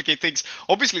to complicate things,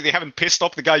 obviously they haven't pissed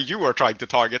off the guy you were trying to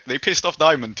target. They pissed off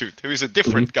Diamond Tooth, who is a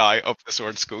different guy of the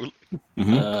sword school.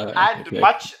 And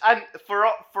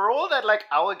for all that, like,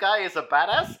 our guy is a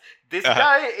badass, this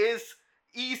guy is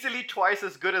easily twice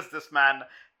as good as this man,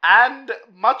 and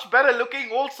much better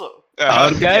looking also.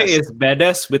 Our guy is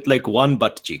badass with like one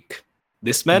butt cheek.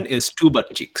 This man is two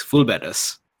butt cheeks, full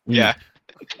badass. Yeah.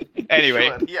 Anyway,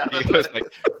 sure. he was like,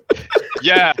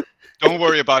 "Yeah, don't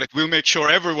worry about it. We'll make sure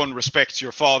everyone respects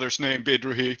your father's name,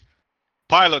 Bidruhi.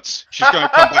 Pilots, she's gonna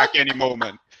come back any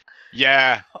moment.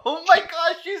 Yeah." Oh my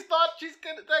gosh, she's not.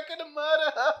 They're gonna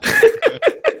murder her.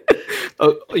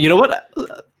 Oh, you know what?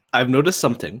 I've noticed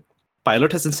something.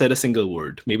 Pilot hasn't said a single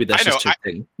word. Maybe that's just her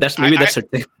thing. That's her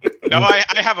thing. No,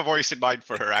 I have a voice in mind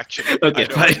for her, actually. Okay, I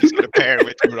know I'm just going to pair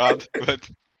with Murad, but...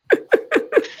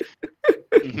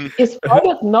 Is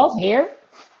Pilot not here?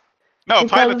 No,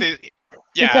 Pilot is...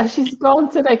 Yeah. Because she's gone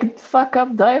to, like, fuck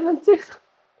up Diamond Tooth?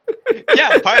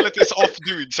 Yeah, Pilot is off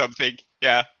doing something.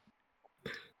 Yeah.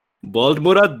 Bald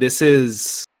Murad, this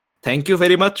is... Thank you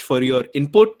very much for your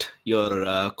input,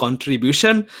 your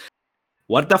contribution.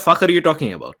 What the fuck are you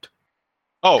talking about?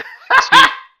 Oh, see,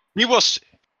 he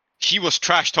was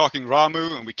trash talking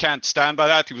Ramu, and we can't stand by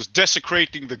that. He was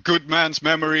desecrating the good man's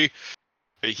memory.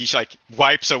 He's like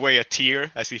wipes away a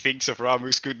tear as he thinks of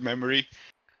Ramu's good memory,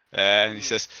 and he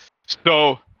says,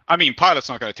 "So, I mean, Pilot's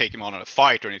not going to take him on in a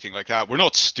fight or anything like that. We're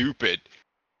not stupid.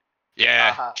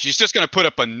 Yeah, she's just going to put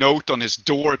up a note on his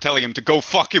door telling him to go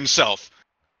fuck himself."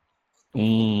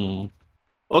 Okay.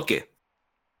 Okay.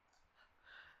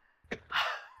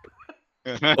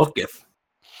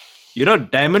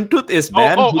 Diamond Tooth is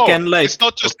man who can like. It's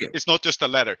not just a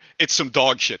letter. It's some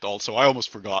dog shit. Also, I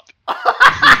almost forgot.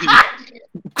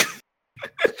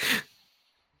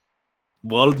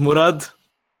 Bald Murad,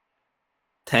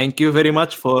 thank you very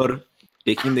much for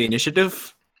taking the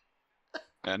initiative.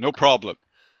 No problem.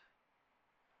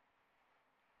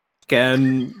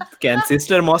 Can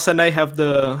Sister Moss and I have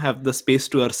the space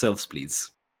to ourselves,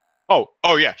 please? Oh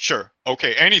yeah, sure.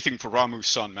 Okay, anything for Ramu's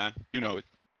son, man. You know it.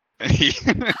 And he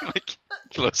like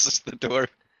closes the door.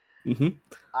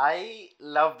 I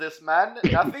love this man.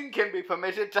 Nothing can be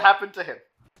permitted to happen to him.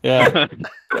 Yeah.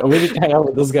 We need to hang out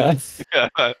with this guy.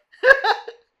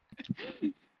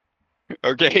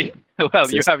 Okay.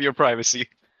 Well, you Sis- have your privacy.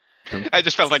 I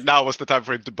just felt like now was the time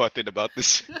for him to butt in about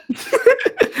this.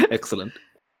 Excellent.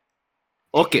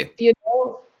 Okay. Do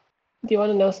you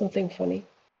want to know something funny?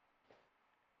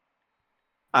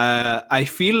 I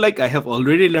feel like I have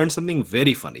already learned something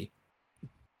very funny.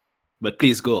 But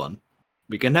please go on.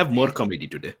 We can have more comedy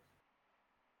today.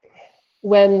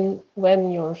 When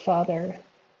your father,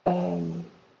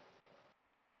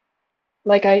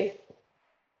 like I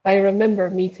remember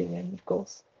meeting him, of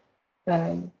course,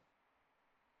 and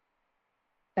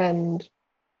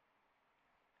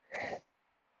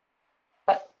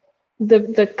uh,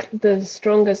 the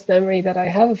strongest memory that I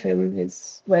have of him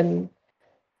is when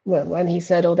he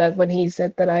said all that, when he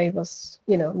said that I was,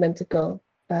 meant to go.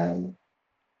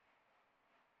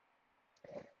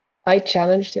 I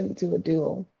challenged him to a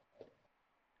duel.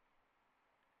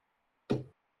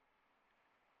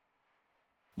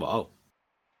 Wow.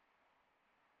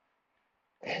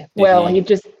 Well, he- he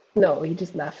just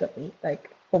laughed at me, like,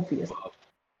 obviously. Wow.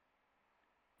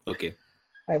 Okay.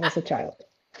 I was a child.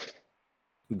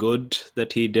 Good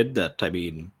that he did that. I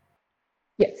mean,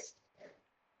 Yes.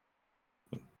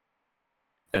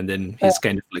 and then he's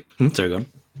kind of like, sorry, go on.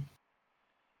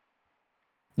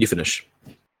 You finish.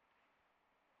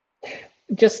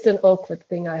 Just an awkward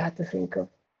thing I had to think of.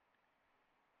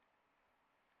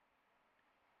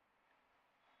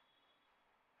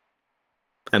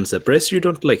 I'm surprised you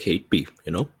don't like hate me,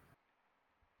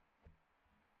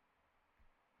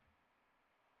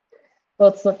 Well,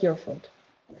 it's not your fault.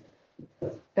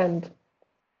 And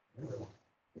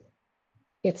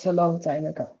it's a long time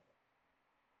ago.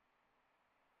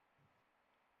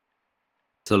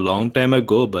 It's a long time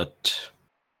ago, but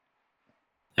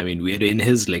I mean, we're in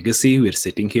his legacy. We're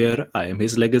sitting here. I am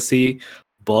his legacy.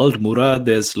 Bald Murad,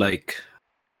 there's like,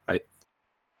 I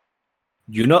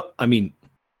mean,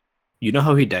 you know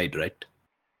how he died, right?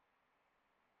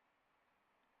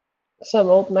 Some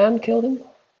old man killed him?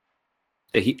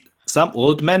 Some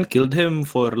old man killed him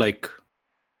for like,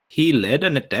 he led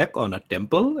an attack on a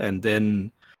temple, and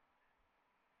then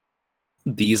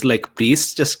these like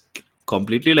priests just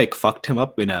completely like fucked him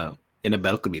up in a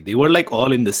balcony. They were like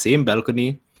all in the same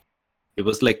balcony. It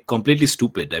was like completely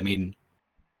stupid. I mean,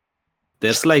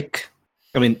 there's like,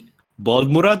 I mean,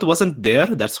 Bald Murad wasn't there.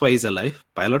 That's why he's alive.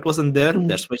 Pilot wasn't there.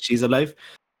 That's why she's alive.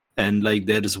 And like,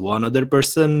 there's one other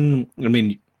person. I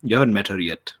mean, you haven't met her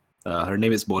yet. Her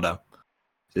name is Boda.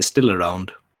 She's still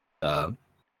around.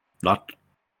 Not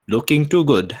looking too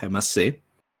good, I must say.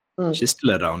 She's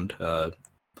still around.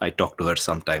 I talk to her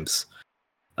sometimes.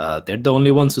 They're the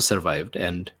only ones who survived.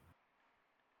 And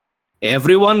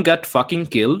everyone got fucking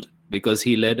killed because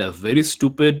he led a very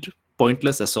stupid,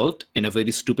 pointless assault in a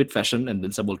very stupid fashion, and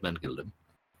then some old man killed him.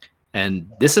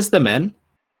 And this is the man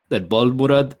that Bald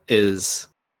Murad is.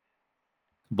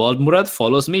 Bald Murad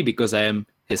follows me because I am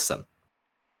his son.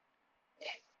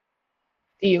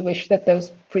 Do you wish that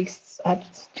those priests had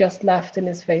just laughed in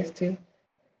his face too?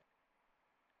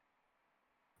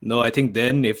 No, I think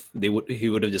then if they would, he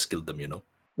would have just killed them,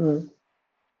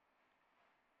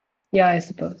 Yeah, I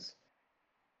suppose.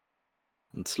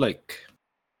 It's like,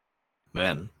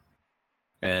 man.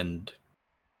 And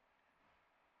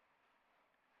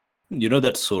you know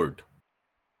that sword?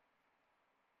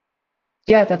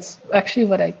 Yeah, that's actually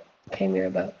what I came here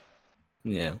about.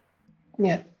 Yeah.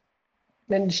 Yeah.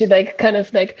 And she like kind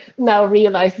of like now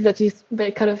realizes that she's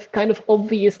like kind of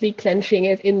obviously clenching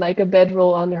it in like a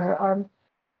bedroll under her arm.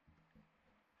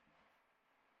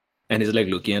 And he's like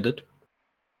looking at it.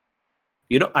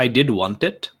 I did want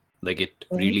it. Like, it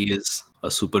really is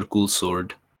a super cool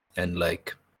sword. And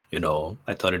like, I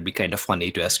thought it'd be kind of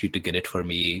funny to ask you to get it for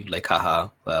me, like, haha,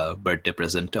 birthday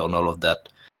present and all of that.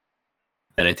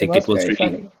 And I think it was very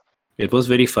really funny. It was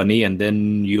very funny. And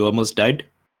then you almost died.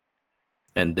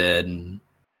 And then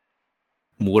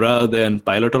Murad and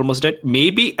Pilot almost died.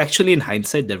 Maybe actually in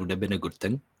hindsight that would have been a good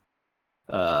thing.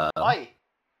 Why?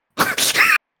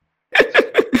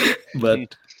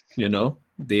 But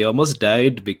they almost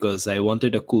died because I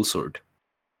wanted a cool sword.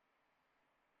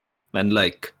 And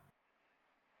like,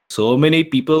 so many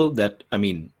people that, I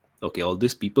mean, okay, all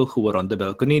these people who were on the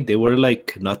balcony, they were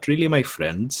like not really my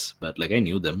friends, but like I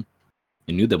knew them.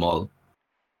 I knew them all.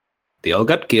 They all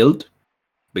got killed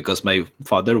because my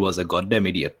father was a goddamn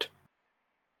idiot.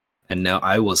 And now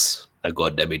I was a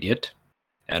goddamn idiot,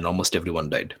 and almost everyone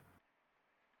died.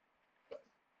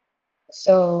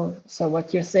 So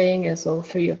what you're saying is all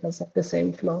three of us have the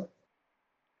same flaw.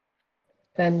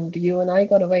 And you and I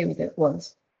got away with it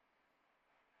once.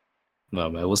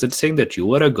 No, I wasn't saying that you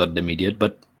were a goddamn idiot,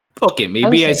 but Okay,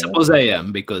 maybe I saying. suppose I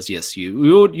am, because yes,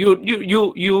 you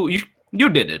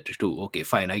did it too. Okay,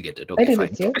 fine, I get it. I Okay, did fine.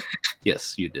 it too.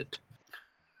 Yes, you did.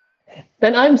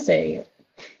 Then I'm saying it.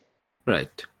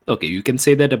 Right. Okay, you can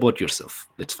say that about yourself.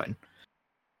 That's fine.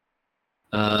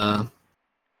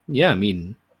 Yeah, I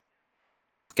mean,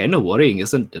 kind of worrying,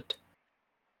 isn't it?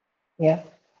 Yeah.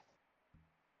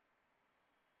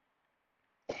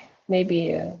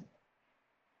 Maybe, I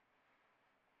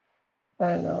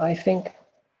don't know, I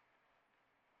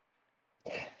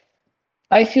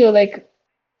feel like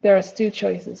there's two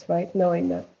choices, right? Knowing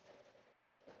that.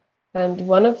 And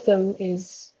one of them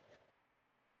is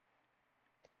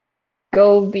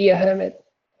go be a hermit,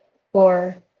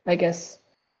 or I guess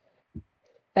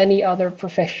any other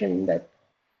profession that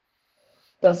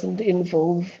doesn't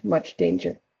involve much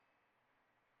danger.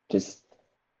 Just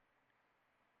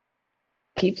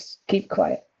keep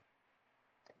quiet.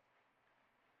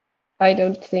 I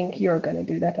don't think you're gonna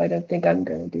do that. I don't think I'm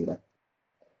gonna do that.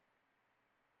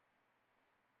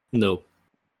 No.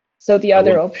 So the I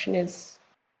other won't. option is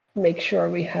make sure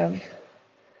we have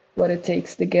what it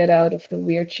takes to get out of the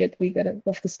weird shit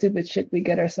of the stupid shit we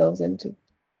get ourselves into.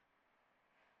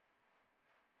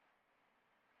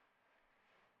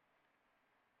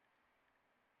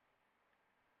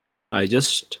 I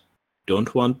just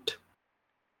don't want.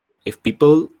 If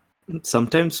people,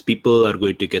 sometimes people are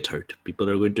going to get hurt. People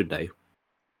are going to die.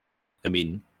 I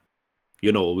mean,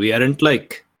 we aren't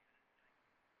like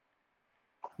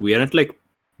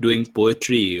doing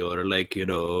poetry or like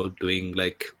doing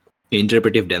like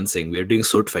interpretive dancing. We are doing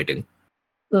sword fighting.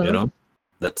 Mhm.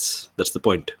 That's the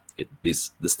point.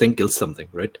 This thing kills something,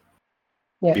 right?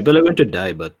 Yeah. People are going to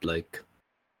die, but like,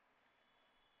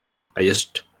 I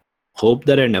just hope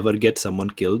that I never get someone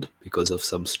killed because of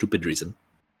some stupid reason.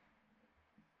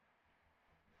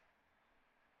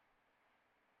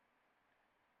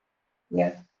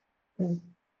 Yeah. Mm.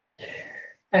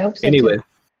 I hope so Anyway,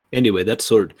 too. that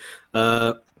sword.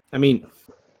 I mean,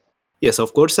 yes,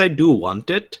 of course I do want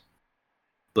it,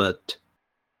 but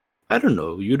I don't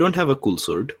know. You don't have a cool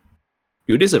sword.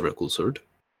 You deserve a cool sword.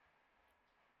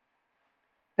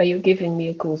 Are you giving me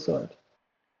a cool sword?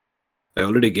 I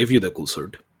already gave you the cool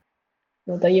sword.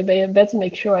 Well, then you better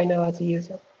make sure I know how to use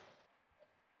it.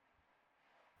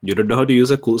 You don't know how to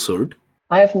use a cool sword?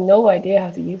 I have no idea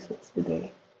how to use this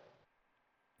today.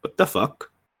 What the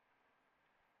fuck?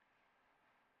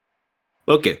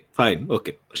 Okay, fine.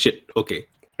 Okay, shit. Okay,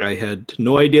 I had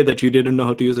no idea that you didn't know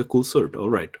how to use a cool sword. All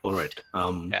right.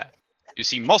 Yeah. You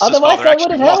see, Moss's Otherwise, father I would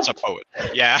actually have was a helped. poet.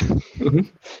 Yeah.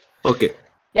 Okay.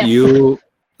 Yes.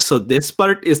 So this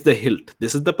part is the hilt.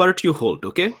 This is the part you hold.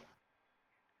 Okay.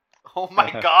 Oh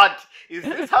my god! Is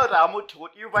this how Ramu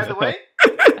taught you, by the way?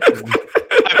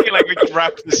 I feel like we can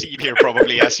wrap the scene here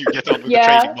probably as you get on with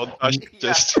Yeah. the training montage. Yeah.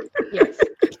 Just Yes.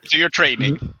 so you're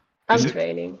training. I'm Is it?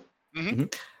 training.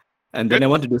 And then I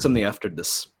want to do something after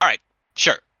this. All right,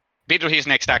 sure. Bidruhi's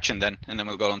next action then, and then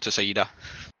we'll go on to Saida.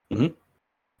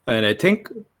 And I think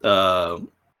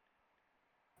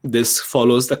this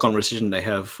follows the conversation I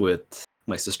have with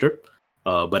my sister,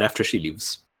 but after she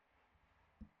leaves.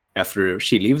 After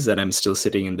she leaves, and I'm still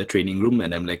sitting in the training room,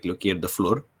 and I'm like looking at the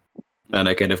floor, and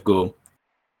I kind of go.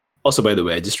 Also, by the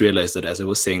way, I just realized that as I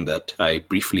was saying that, I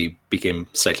briefly became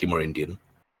slightly more Indian.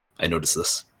 I noticed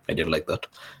this. I didn't like that.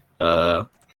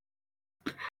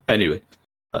 Anyway,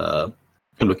 I'm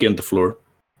looking at the floor,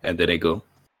 and then I go,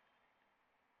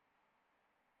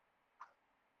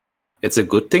 it's a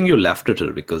good thing you laughed at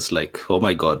her, because like, oh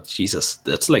my god, Jesus,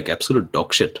 that's like absolute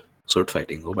dog shit. Sword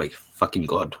fighting. Oh my fucking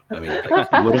god. I mean, like,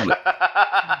 you would have like,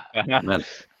 man.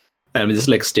 I'm just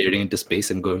like staring into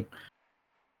space and going,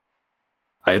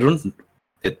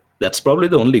 that's probably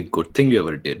the only good thing you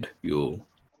ever did. You're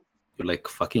like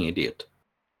fucking idiot.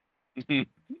 And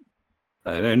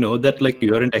I know that like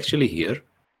you aren't actually here,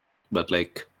 but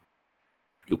like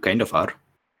you kind of are.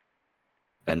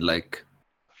 And like,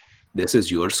 this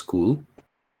is your school,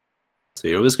 so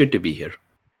you're always good to be here.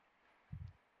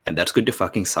 And that's going to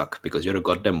fucking suck because you're a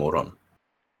goddamn moron.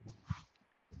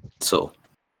 So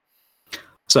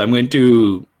I'm going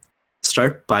to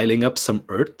start piling up some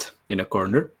earth in a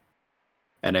corner,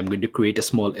 and I'm going to create a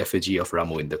small effigy of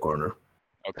Ramu in the corner.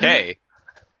 Okay.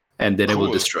 And then I will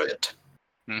Cool. destroy it.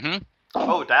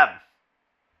 Oh, damn.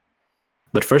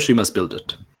 But first we must build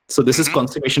it. So this is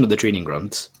consecration of the training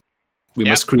grounds. We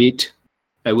Yep. must create.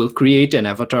 I will create an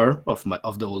avatar of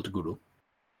the old guru.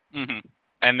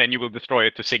 And then you will destroy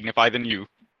it to signify the new.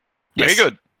 Yes. Very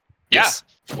good. Yes.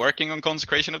 Yeah. Working on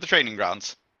consecration of the training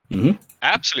grounds. Mhm.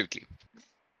 Absolutely.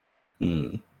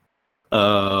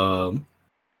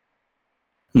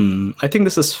 I think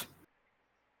this is.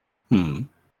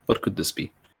 What could this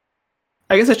be?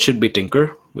 I guess it should be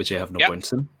Tinker, which I have no Yep.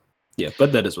 points in. Yeah,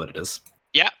 but that is what it is.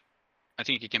 Yeah, I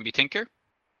think it can be Tinker.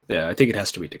 Yeah, I think it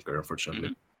has to be Tinker, unfortunately.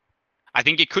 Mhm. I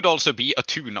think it could also be a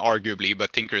tune, arguably,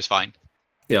 but Tinker is fine.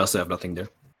 Yeah, I also have nothing there.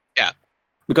 Yeah.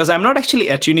 Because I'm not actually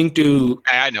attuning to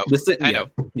I know. this. I know.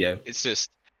 Yeah. It's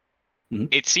just, Mhm.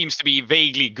 it seems to be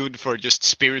vaguely good for just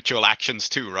spiritual actions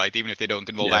too, right? Even if they don't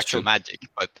involve Yeah, that's actual true. magic.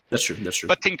 But That's true.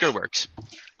 but Tinker works.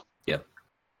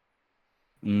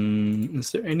 Is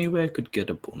there any way I could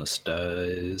get a bonus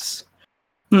dice?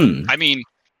 I mean,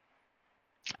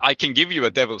 I can give you a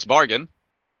devil's bargain,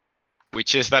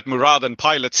 which is that Murad and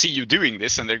Pilot see you doing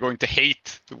this, and they're going to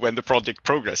hate when the project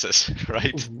progresses,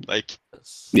 right? Like,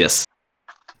 Yes.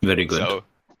 Very good. so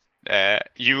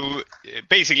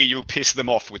you piss them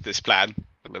off with this plan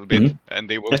a little bit, and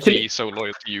they won't Actually- be so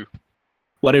loyal to you.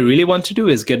 What I really want to do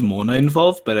is get Mona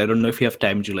involved, but I don't know if you have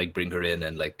time to like bring her in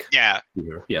and like Yeah, do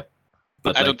her. Yeah.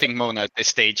 But I don't think Mona at this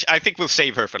stage. I think we'll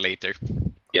save her for later.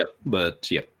 Yeah, but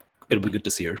yeah, it'll be good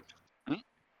to see her. Hmm?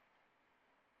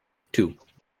 2.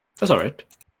 That's all right.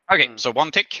 Okay, so 1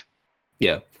 tick.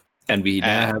 Yeah, and we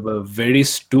now have a very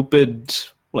stupid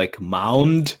like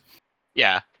mound,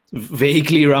 Yeah.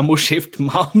 vaguely Ramo-shaped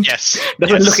mound. Yes.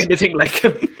 Doesn't yes. look anything like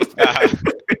him.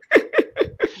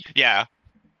 Yeah.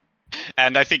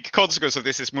 And I think consequence of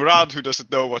this is Murad, who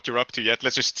doesn't know what you're up to yet.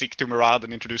 Let's just stick to Murad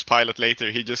and introduce Pilot later.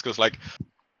 He just goes like,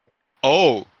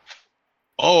 oh,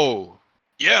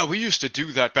 yeah, we used to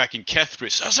do that back in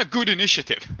Kethris. That's a good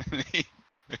initiative.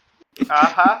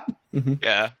 Uh-huh.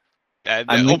 Yeah.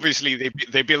 And I mean- obviously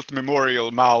they built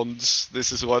memorial mounds.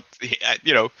 This is what,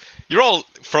 you're all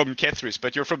from Kethris,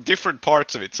 but you're from different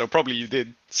parts of it. So probably you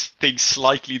did things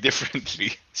slightly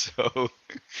differently. So...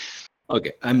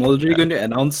 Okay, I'm already going to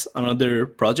announce another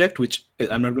project, which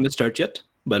I'm not going to start yet,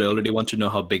 but I already want to know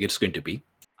how big it's going to be.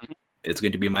 Mhm. It's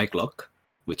going to be my clock,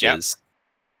 which Yeah. is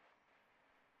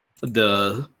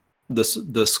the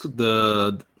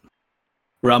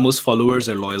Ramos followers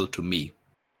are loyal to me.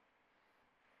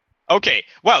 Okay,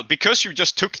 well, because you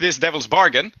just took this devil's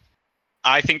bargain,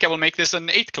 I think I will make this an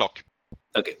 8 clock.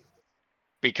 Okay,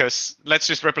 Because let's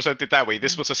just represent it that way.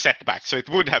 This was a setback, so it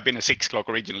would have been a 6 clock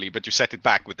originally, but you set it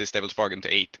back with this devil's bargain to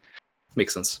 8.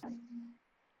 makes sense.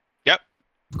 Yep.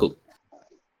 Cool.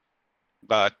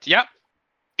 But yeah,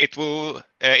 it will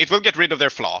get rid of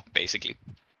their flaw, basically.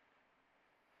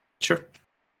 Sure.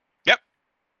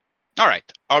 All right,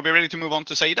 are we ready to move on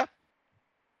to Saida?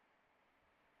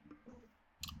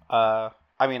 I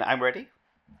mean, I'm ready.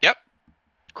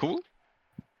 Cool.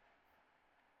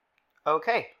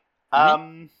 Okay.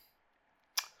 Mhm.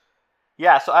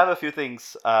 Yeah, so I have a few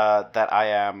things that I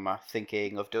am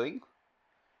thinking of doing.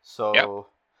 So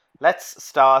let's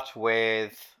start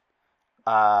with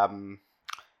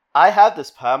I have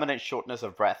this permanent shortness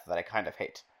of breath that I kind of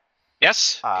hate.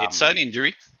 Yes, it's an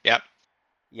injury. Yep.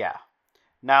 Yeah.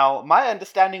 Now, my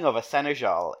understanding of a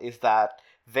seneschal is that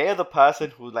they're the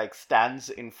person who like stands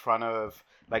in front of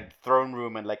like the throne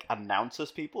room and like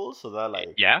announces people. So they're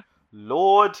like Yeah.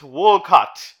 Lord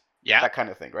Wolcott, Yeah. that kind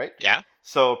of thing, right? Yeah.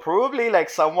 So probably like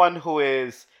someone who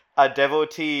is a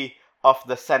devotee of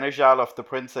the seneschal of the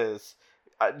princes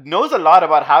knows a lot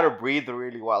about how to breathe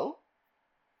really well.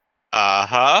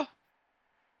 Uh-huh.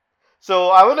 So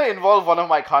I want to involve one of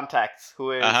my contacts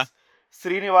who is Uh-huh.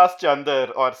 Srinivas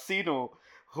Chandar or Sinu,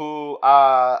 who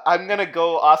I'm gonna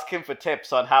go ask him for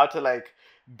tips on how to like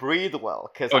breathe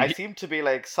well, because Oh, I he- seem to be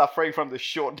like suffering from the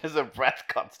shortness of breath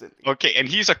constantly. Okay, and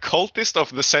he's a cultist of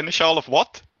the Seneschal of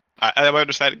what? Am I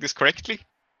understanding this correctly?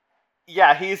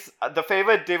 Yeah, he's the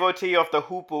favorite devotee of the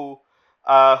Hupu,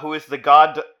 who is the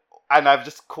god, and I've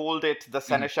just called it the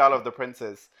Seneschal of the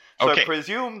princes. So Okay. I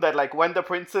presume that like when the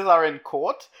princes are in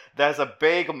court, there's a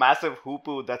big, massive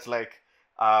Hupu that's like,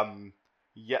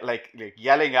 like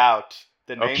yelling out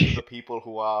the names Okay. of the people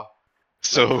who are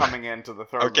So, coming into the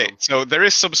throne okay, room. so there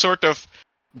is some sort of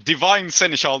divine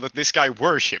Seneschal that this guy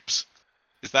worships.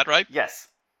 Is that right? Yes.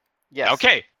 Yes.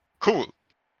 Okay, cool.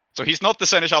 So he's not the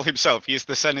Seneschal himself, he's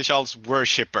the Seneschal's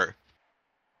worshipper.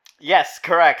 Yes,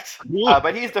 correct. Cool.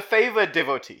 But he's the favored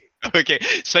devotee. Okay,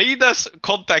 Saida's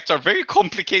contacts are very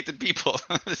complicated people.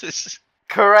 This is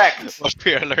Correct. what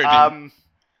we are learning.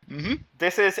 hmm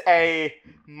This is a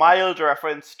mild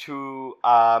reference to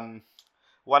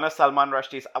one of Salman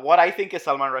Rushdie's, what I think is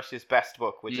Salman Rushdie's best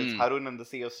book, which is Harun and the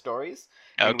Sea of Stories,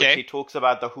 in which he Okay. talks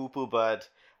about the Hupu bird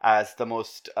as the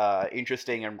most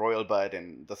interesting and royal bird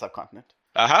in the subcontinent.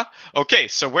 Uh-huh. Okay,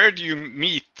 so where do you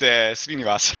meet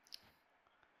Srinivas?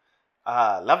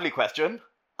 Lovely question.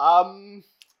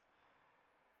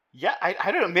 Yeah,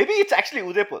 I don't know. Maybe it's actually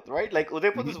Udaipur, right? Like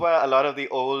Udaipur is where a lot of the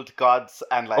old gods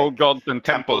and like Oh, gods and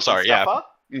temples are, and yeah. stuff are.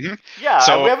 Yeah,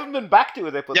 So- we haven't been back to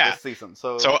it Yeah. this season.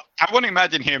 So So I want to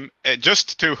imagine him,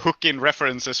 just to hook in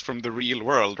references from the real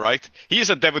world, right? He is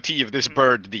a devotee of this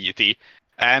bird deity.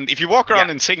 And if you walk around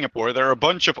in Singapore, there are a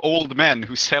bunch of old men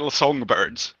who sell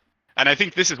songbirds. And I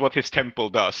think this is what his temple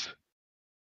does.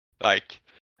 Like,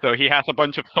 so he has a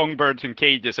bunch of songbirds in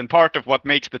cages, and part of what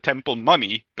makes the temple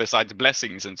money, besides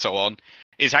blessings and so on,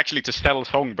 is actually to sell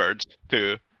songbirds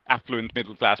to affluent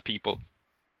middle-class people.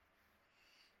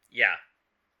 yeah.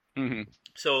 hmm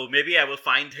So maybe I will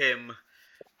find him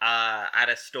at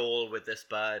a stall with this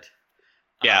bird.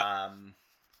 Yeah.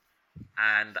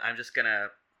 And I'm just gonna.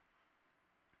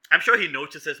 I'm sure he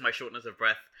notices my shortness of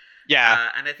breath. Yeah.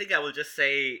 And I think I will just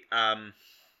say,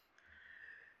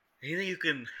 anything you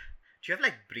can. Do you have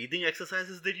like breathing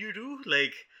exercises that you do?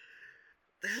 Like,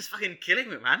 this is fucking killing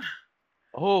me, man.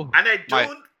 Oh. And I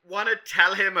don't want to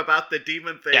tell him about the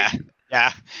demon thing.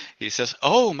 Yeah. He says,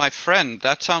 "Oh, my friend,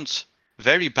 that sounds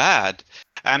very bad."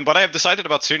 And what I have decided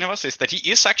about Srinivas is that he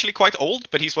is actually quite old,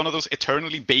 but he's one of those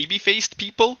eternally baby-faced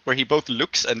people where he both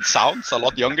looks and sounds a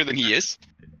lot younger than he is.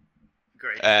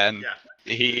 Great. And yeah.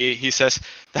 he says,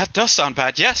 "That does sound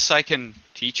bad. Yes, I can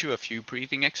teach you a few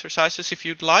breathing exercises if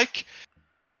you'd like.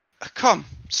 Come,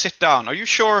 sit down. Are you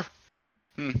sure?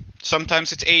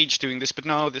 Sometimes it's age doing this, but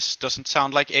no, this doesn't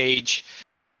sound like age.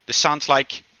 This sounds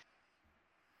like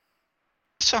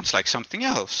something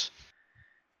else."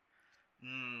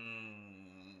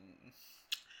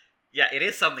 Yeah, it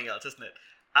is something else, isn't it?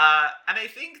 And I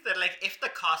think that, like, if the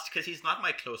cost, because he's not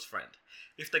my close friend,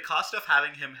 if the cost of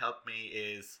having him help me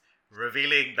is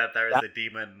revealing that there is a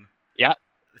demon, I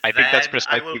think that's then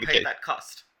precisely I will the pay case. that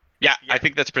cost. Yeah, Yeah. I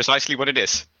think that's precisely what it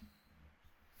is.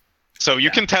 So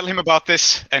you can tell him about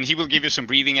this, and he will give you some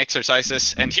breathing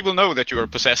exercises, and he will know that you are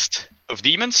possessed of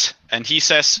demons. And he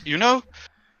says,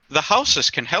 the houses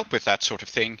can help with that sort of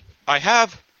thing. I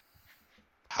have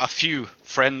a few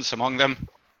friends among them,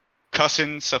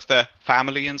 cousins of the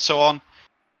family and so on.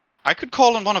 I could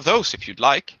call on one of those if you'd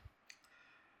like.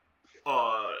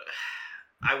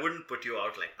 I wouldn't put you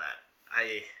out like that.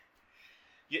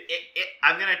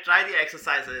 I'm gonna try the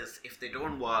exercises. If they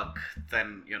don't work,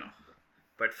 then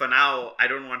But for now, I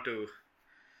don't want to.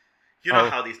 You know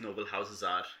how these noble houses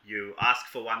are. You ask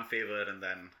for one favor, and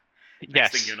then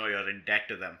next thing you know, you're in debt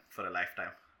to them for a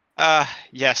lifetime.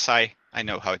 Yes, I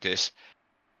know how it is.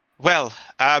 Well,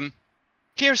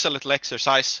 here's a little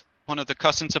exercise one of the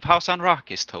cousins of House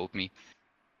Anrakis told me,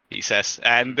 he says.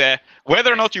 And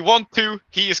whether or not you want to,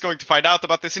 he is going to find out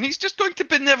about this, and he's just going to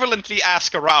benevolently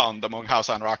ask around among House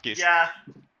Anrakis. Yeah.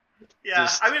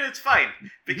 I mean, it's fine,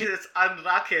 because it's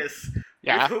Anrakis,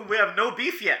 with whom we have no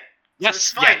beef yet. Yes,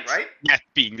 so it's fine, right? Yet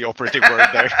being the operative word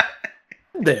there.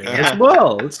 There as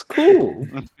well. It's cool.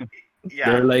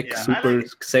 Yeah, They're like super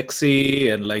sexy,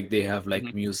 and like they have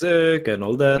like music and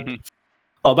all that.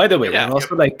 Oh, by the way, they're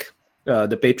also like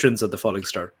the patrons of the Falling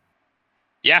Star.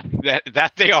 Yeah,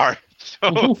 that they are.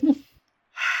 So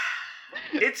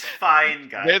it's fine,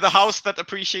 guys. They're the house that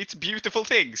appreciates beautiful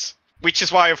things. Which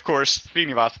is why, of course,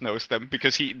 Srinivas knows them,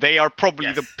 because they are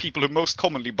probably the people who most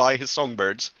commonly buy his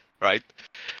songbirds, right?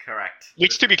 Correct.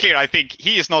 Which, to be clear, I think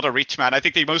he is not a rich man. I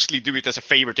think they mostly do it as a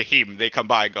favor to him. They come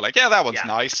by and go like, yeah, that one's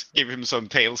nice. Give him some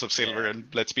tails of silver and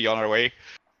let's be on our way.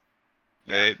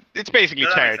 It's basically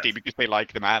charity because they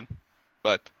like the man.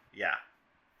 But yeah.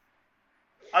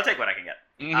 I'll take what I can get.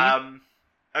 Mm-hmm.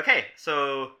 Okay,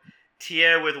 so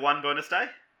tier with 1 bonus die.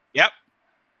 Yep.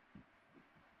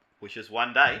 Which is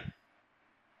 1 die.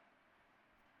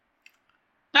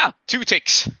 Now, 2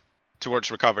 ticks towards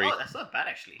recovery. Oh, that's not bad,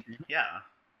 actually. Yeah.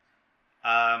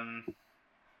 I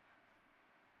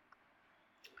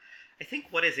think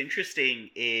what is interesting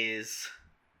is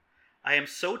I am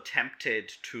so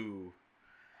tempted to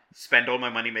spend all my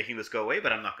money making this go away,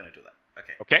 but I'm not going to do that.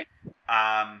 Okay.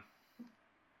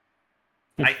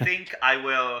 I think I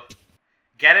will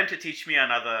get him to teach me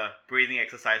another breathing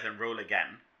exercise and roll again.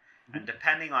 And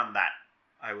depending on that,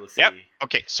 I will see. Yep.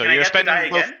 Okay, so Can you're I get spending the die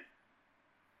both. again?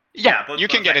 Yeah, both you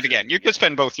can get it actions. again. You can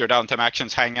spend both your downtime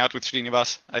actions hanging out with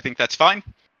Srinivas. I think that's fine.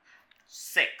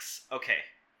 6. Okay.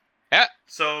 Yeah.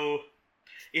 So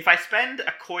if I spend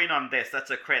a coin on this, that's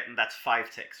a crit, and that's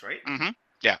 5 ticks, right? Mm-hmm.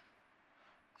 Yeah.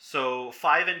 So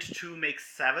 5 and 2 makes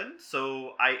 7.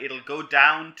 So it'll go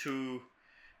down to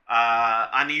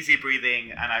uneasy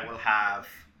breathing, and I will have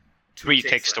 3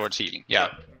 ticks left. towards healing.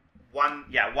 Yeah. One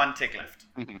tick left,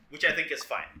 Mhm. which I think is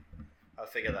fine. I'll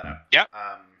figure that out. Yeah.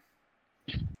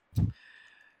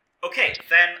 Okay,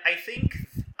 then I think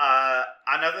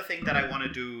another thing that I want to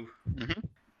do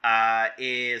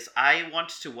is I want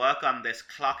to work on this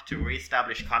clock to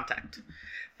reestablish contact,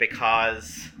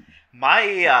 because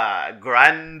my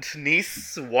grand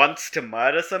niece wants to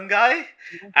murder some guy,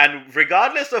 and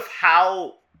regardless of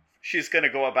how she's gonna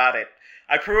go about it,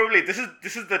 I probably this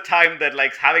is the time that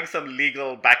like having some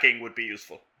legal backing would be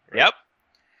useful. Right? Yep.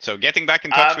 So getting back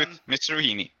in touch with Mr.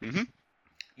 Rohini.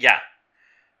 Yeah.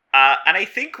 And I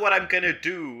think what I'm gonna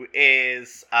do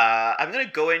is I'm gonna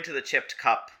go into the chipped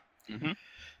cup,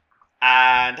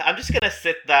 and I'm just gonna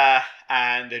sit there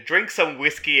and drink some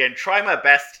whiskey and try my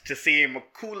best to seem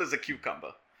cool as a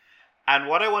cucumber. And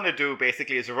what I want to do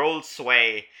basically is roll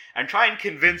sway and try and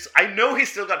convince. I know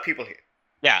he's still got people here.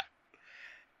 Yeah.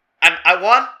 And I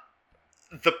want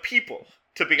the people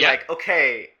to be Yeah. like,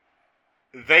 okay,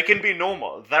 they can be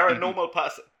normal. They're a normal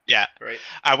person. Yeah. Right.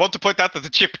 I want to point out that the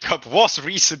chip cup was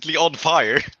recently on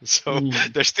fire, so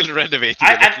they're still renovating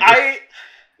it.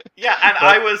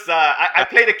 I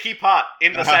played a key part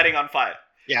in the setting on fire.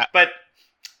 Yeah. But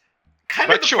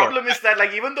the sure. problem is that,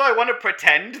 like, even though I want to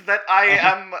pretend that I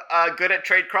am good at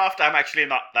tradecraft, I'm actually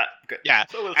not that good. Yeah.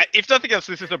 So we'll If nothing else,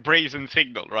 this is a brazen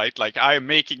signal, right? Like, I am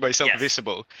making myself Yes.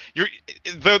 visible.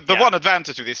 The one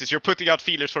advantage to this is you're putting out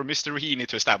feelers for Mr. Rohini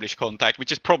to establish contact,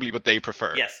 which is probably what they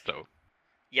prefer. Yes. So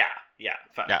Yeah,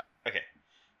 fine. Yeah. Okay.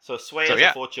 So sway So, as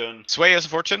yeah. a fortune. sway as a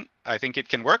fortune. I think it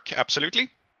can work, absolutely.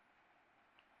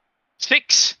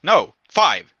 6. No,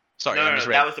 5. Sorry, I No,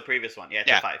 misread. that was the previous one. Yeah, it's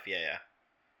Yeah. a 5. Yeah.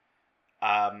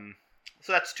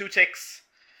 So that's 2 ticks.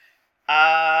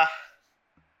 And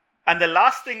the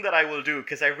last thing that I will do,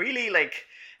 because I really like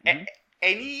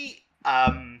any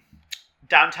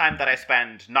downtime that I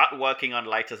spend not working on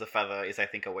light as a feather is, I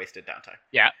think, a wasted downtime.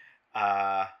 Yeah.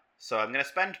 So I'm gonna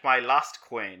spend my last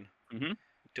coin Mhm.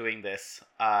 doing this.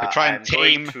 To try and I'm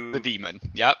going tame the demon.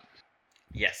 Yep.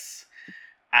 Yes.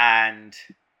 And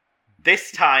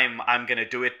this time I'm going to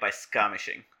do it by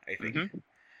skirmishing, I think.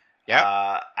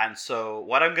 Yeah. And so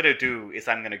what I'm going to do is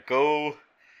I'm going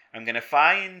to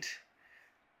find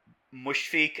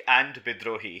Mushfiq and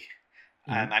Bidrohi.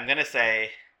 And I'm going to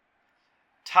say,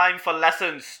 time for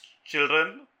lessons,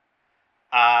 children.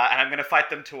 And I'm going to fight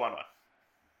them 2-on-1.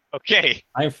 Okay.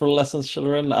 Time for lessons,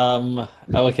 children.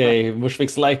 Okay,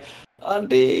 Mushfik's like,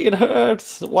 Auntie, it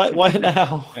hurts. Why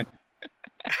now?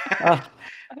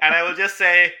 And I will just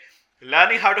say,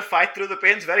 learning how to fight through the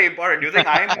pain is very important. You think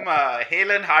I'm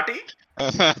hale and hearty?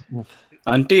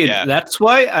 Auntie, Yeah. that's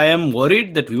why I am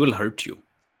worried that we will hurt you.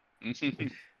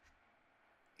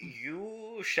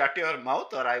 You shut your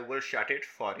mouth or I will shut it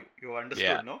for you. You understood,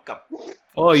 Yeah. no? Come.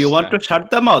 Oh, you want to shut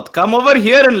the mouth? Come over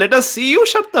here and let us see you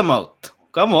shut the mouth.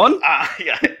 Come on.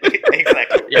 Yeah,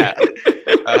 exactly. Yeah.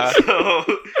 So,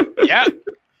 Yeah.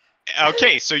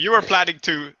 Okay, so you are planning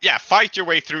to fight your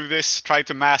way through this, try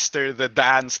to master the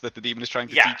dance that the demon is trying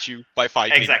to teach you by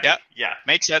fighting. exactly. Yeah.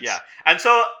 Makes sense. Yeah. And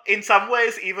so, in some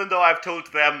ways, even though I've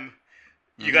told them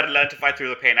you got to learn to fight through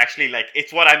the pain, actually, like,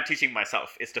 it's what I'm teaching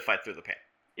myself is to fight through the pain.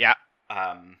 Yeah.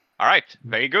 All right.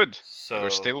 Very good. So We're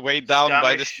still weighed down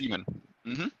by this skirmish.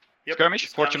 demon. Yep. Skirmish,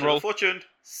 fortune roll. Fortune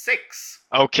 6.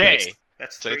 Okay.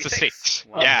 That's So 3 it's a ticks. 6.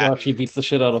 Wow. Yeah. God, she beats the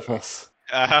shit out of us.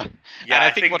 Yeah, And I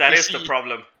think what that we is the see-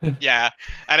 problem. Yeah,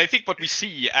 and I think what we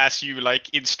see as you like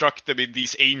instruct them in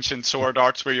these ancient sword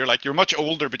arts, where you're much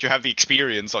older, but you have the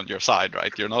experience on your side,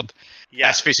 right? You're not Yeah.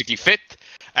 as physically fit,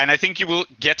 and I think you will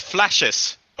get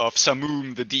flashes of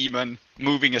Samum the demon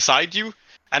moving aside you,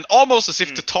 and almost as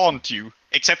if to taunt you,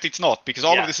 except it's not, because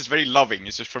all Yeah. of this is very loving.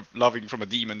 It's just loving from a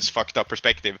demon's fucked up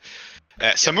perspective.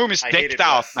 Samum is I hate decked it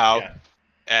out less, now. yeah.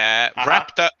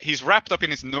 He's wrapped up in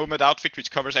his nomad outfit,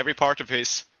 which covers every part of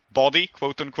his body,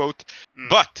 quote unquote.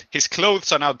 But his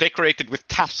clothes are now decorated with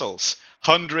tassels,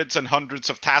 hundreds and hundreds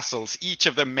of tassels, each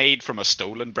of them made from a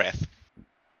stolen breath.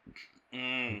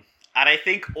 And I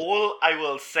think all I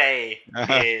will say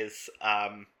is,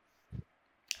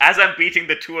 as I'm beating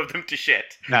the two of them to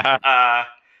shit, I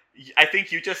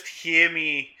think you just hear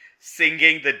me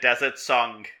singing the desert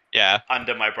song Yeah.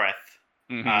 under my breath.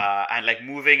 Mhm. And like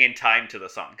moving in time to the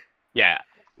song, Yeah.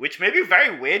 which may be very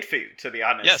weird for you, to be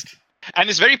honest. Yes. And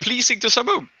it's very pleasing to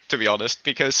Samum, to be honest,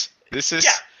 because this is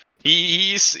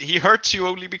he hurts you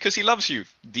only because he loves you.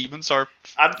 Demons are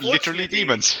literally Unfortunately,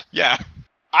 demons. Yeah.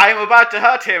 I'm about to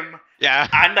hurt him, Yeah.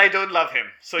 and I don't love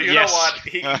him. So you Yes. know what?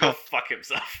 He can go fuck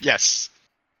himself. Yes.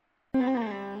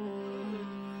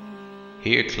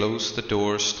 Here close the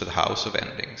doors to the house of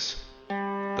endings.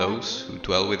 Those who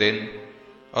dwell within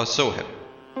are Sohem,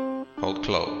 called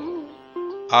Clo,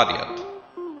 Adiat,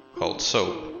 called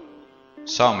Soap,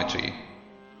 Saumitri,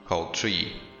 called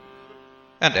Tree,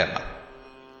 and Emma.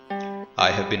 I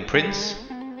have been Prince,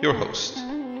 your host.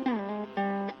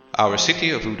 Our city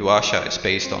of Uduasha is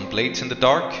based on Blades in the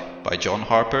Dark by John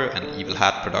Harper and Evil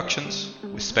Hat Productions,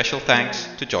 with special thanks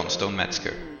to Johnstone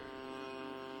Metzger.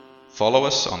 Follow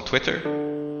us on Twitter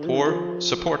or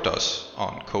support us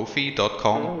on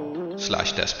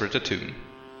kofi.com/desperateattune.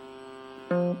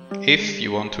 If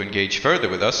you want to engage further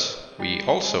with us, we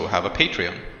also have a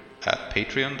Patreon at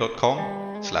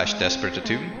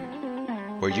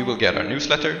patreon.com/desperateattune, where you will get our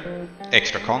newsletter,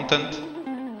 extra content,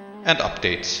 and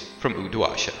updates from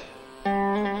Uduasha.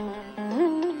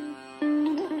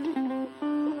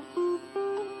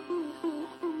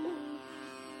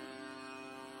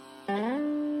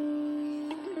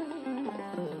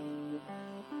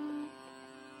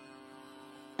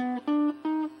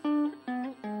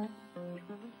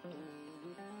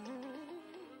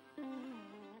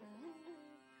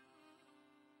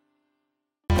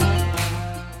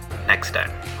 Next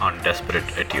time on Desperate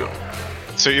Attune.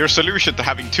 So your solution to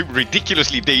having two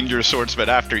ridiculously dangerous swordsmen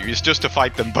after you is just to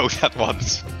fight them both at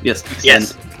once. Yes.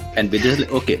 Yes. And we just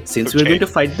since we're Okay. going to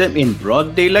fight them in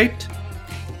broad daylight,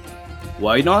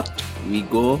 why not we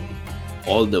go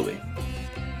all the way,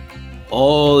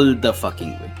 all the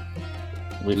fucking way.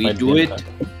 We fight do the it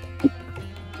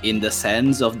in the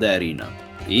sands of the arena,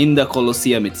 in the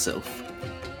Colosseum itself.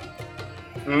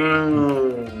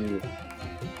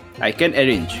 I can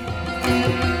arrange.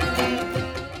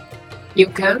 You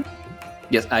can,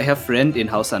 Yes, I have friend in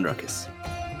House Anrakis.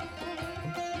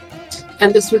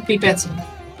 and this would be better.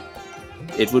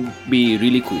 It would be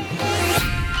really cool.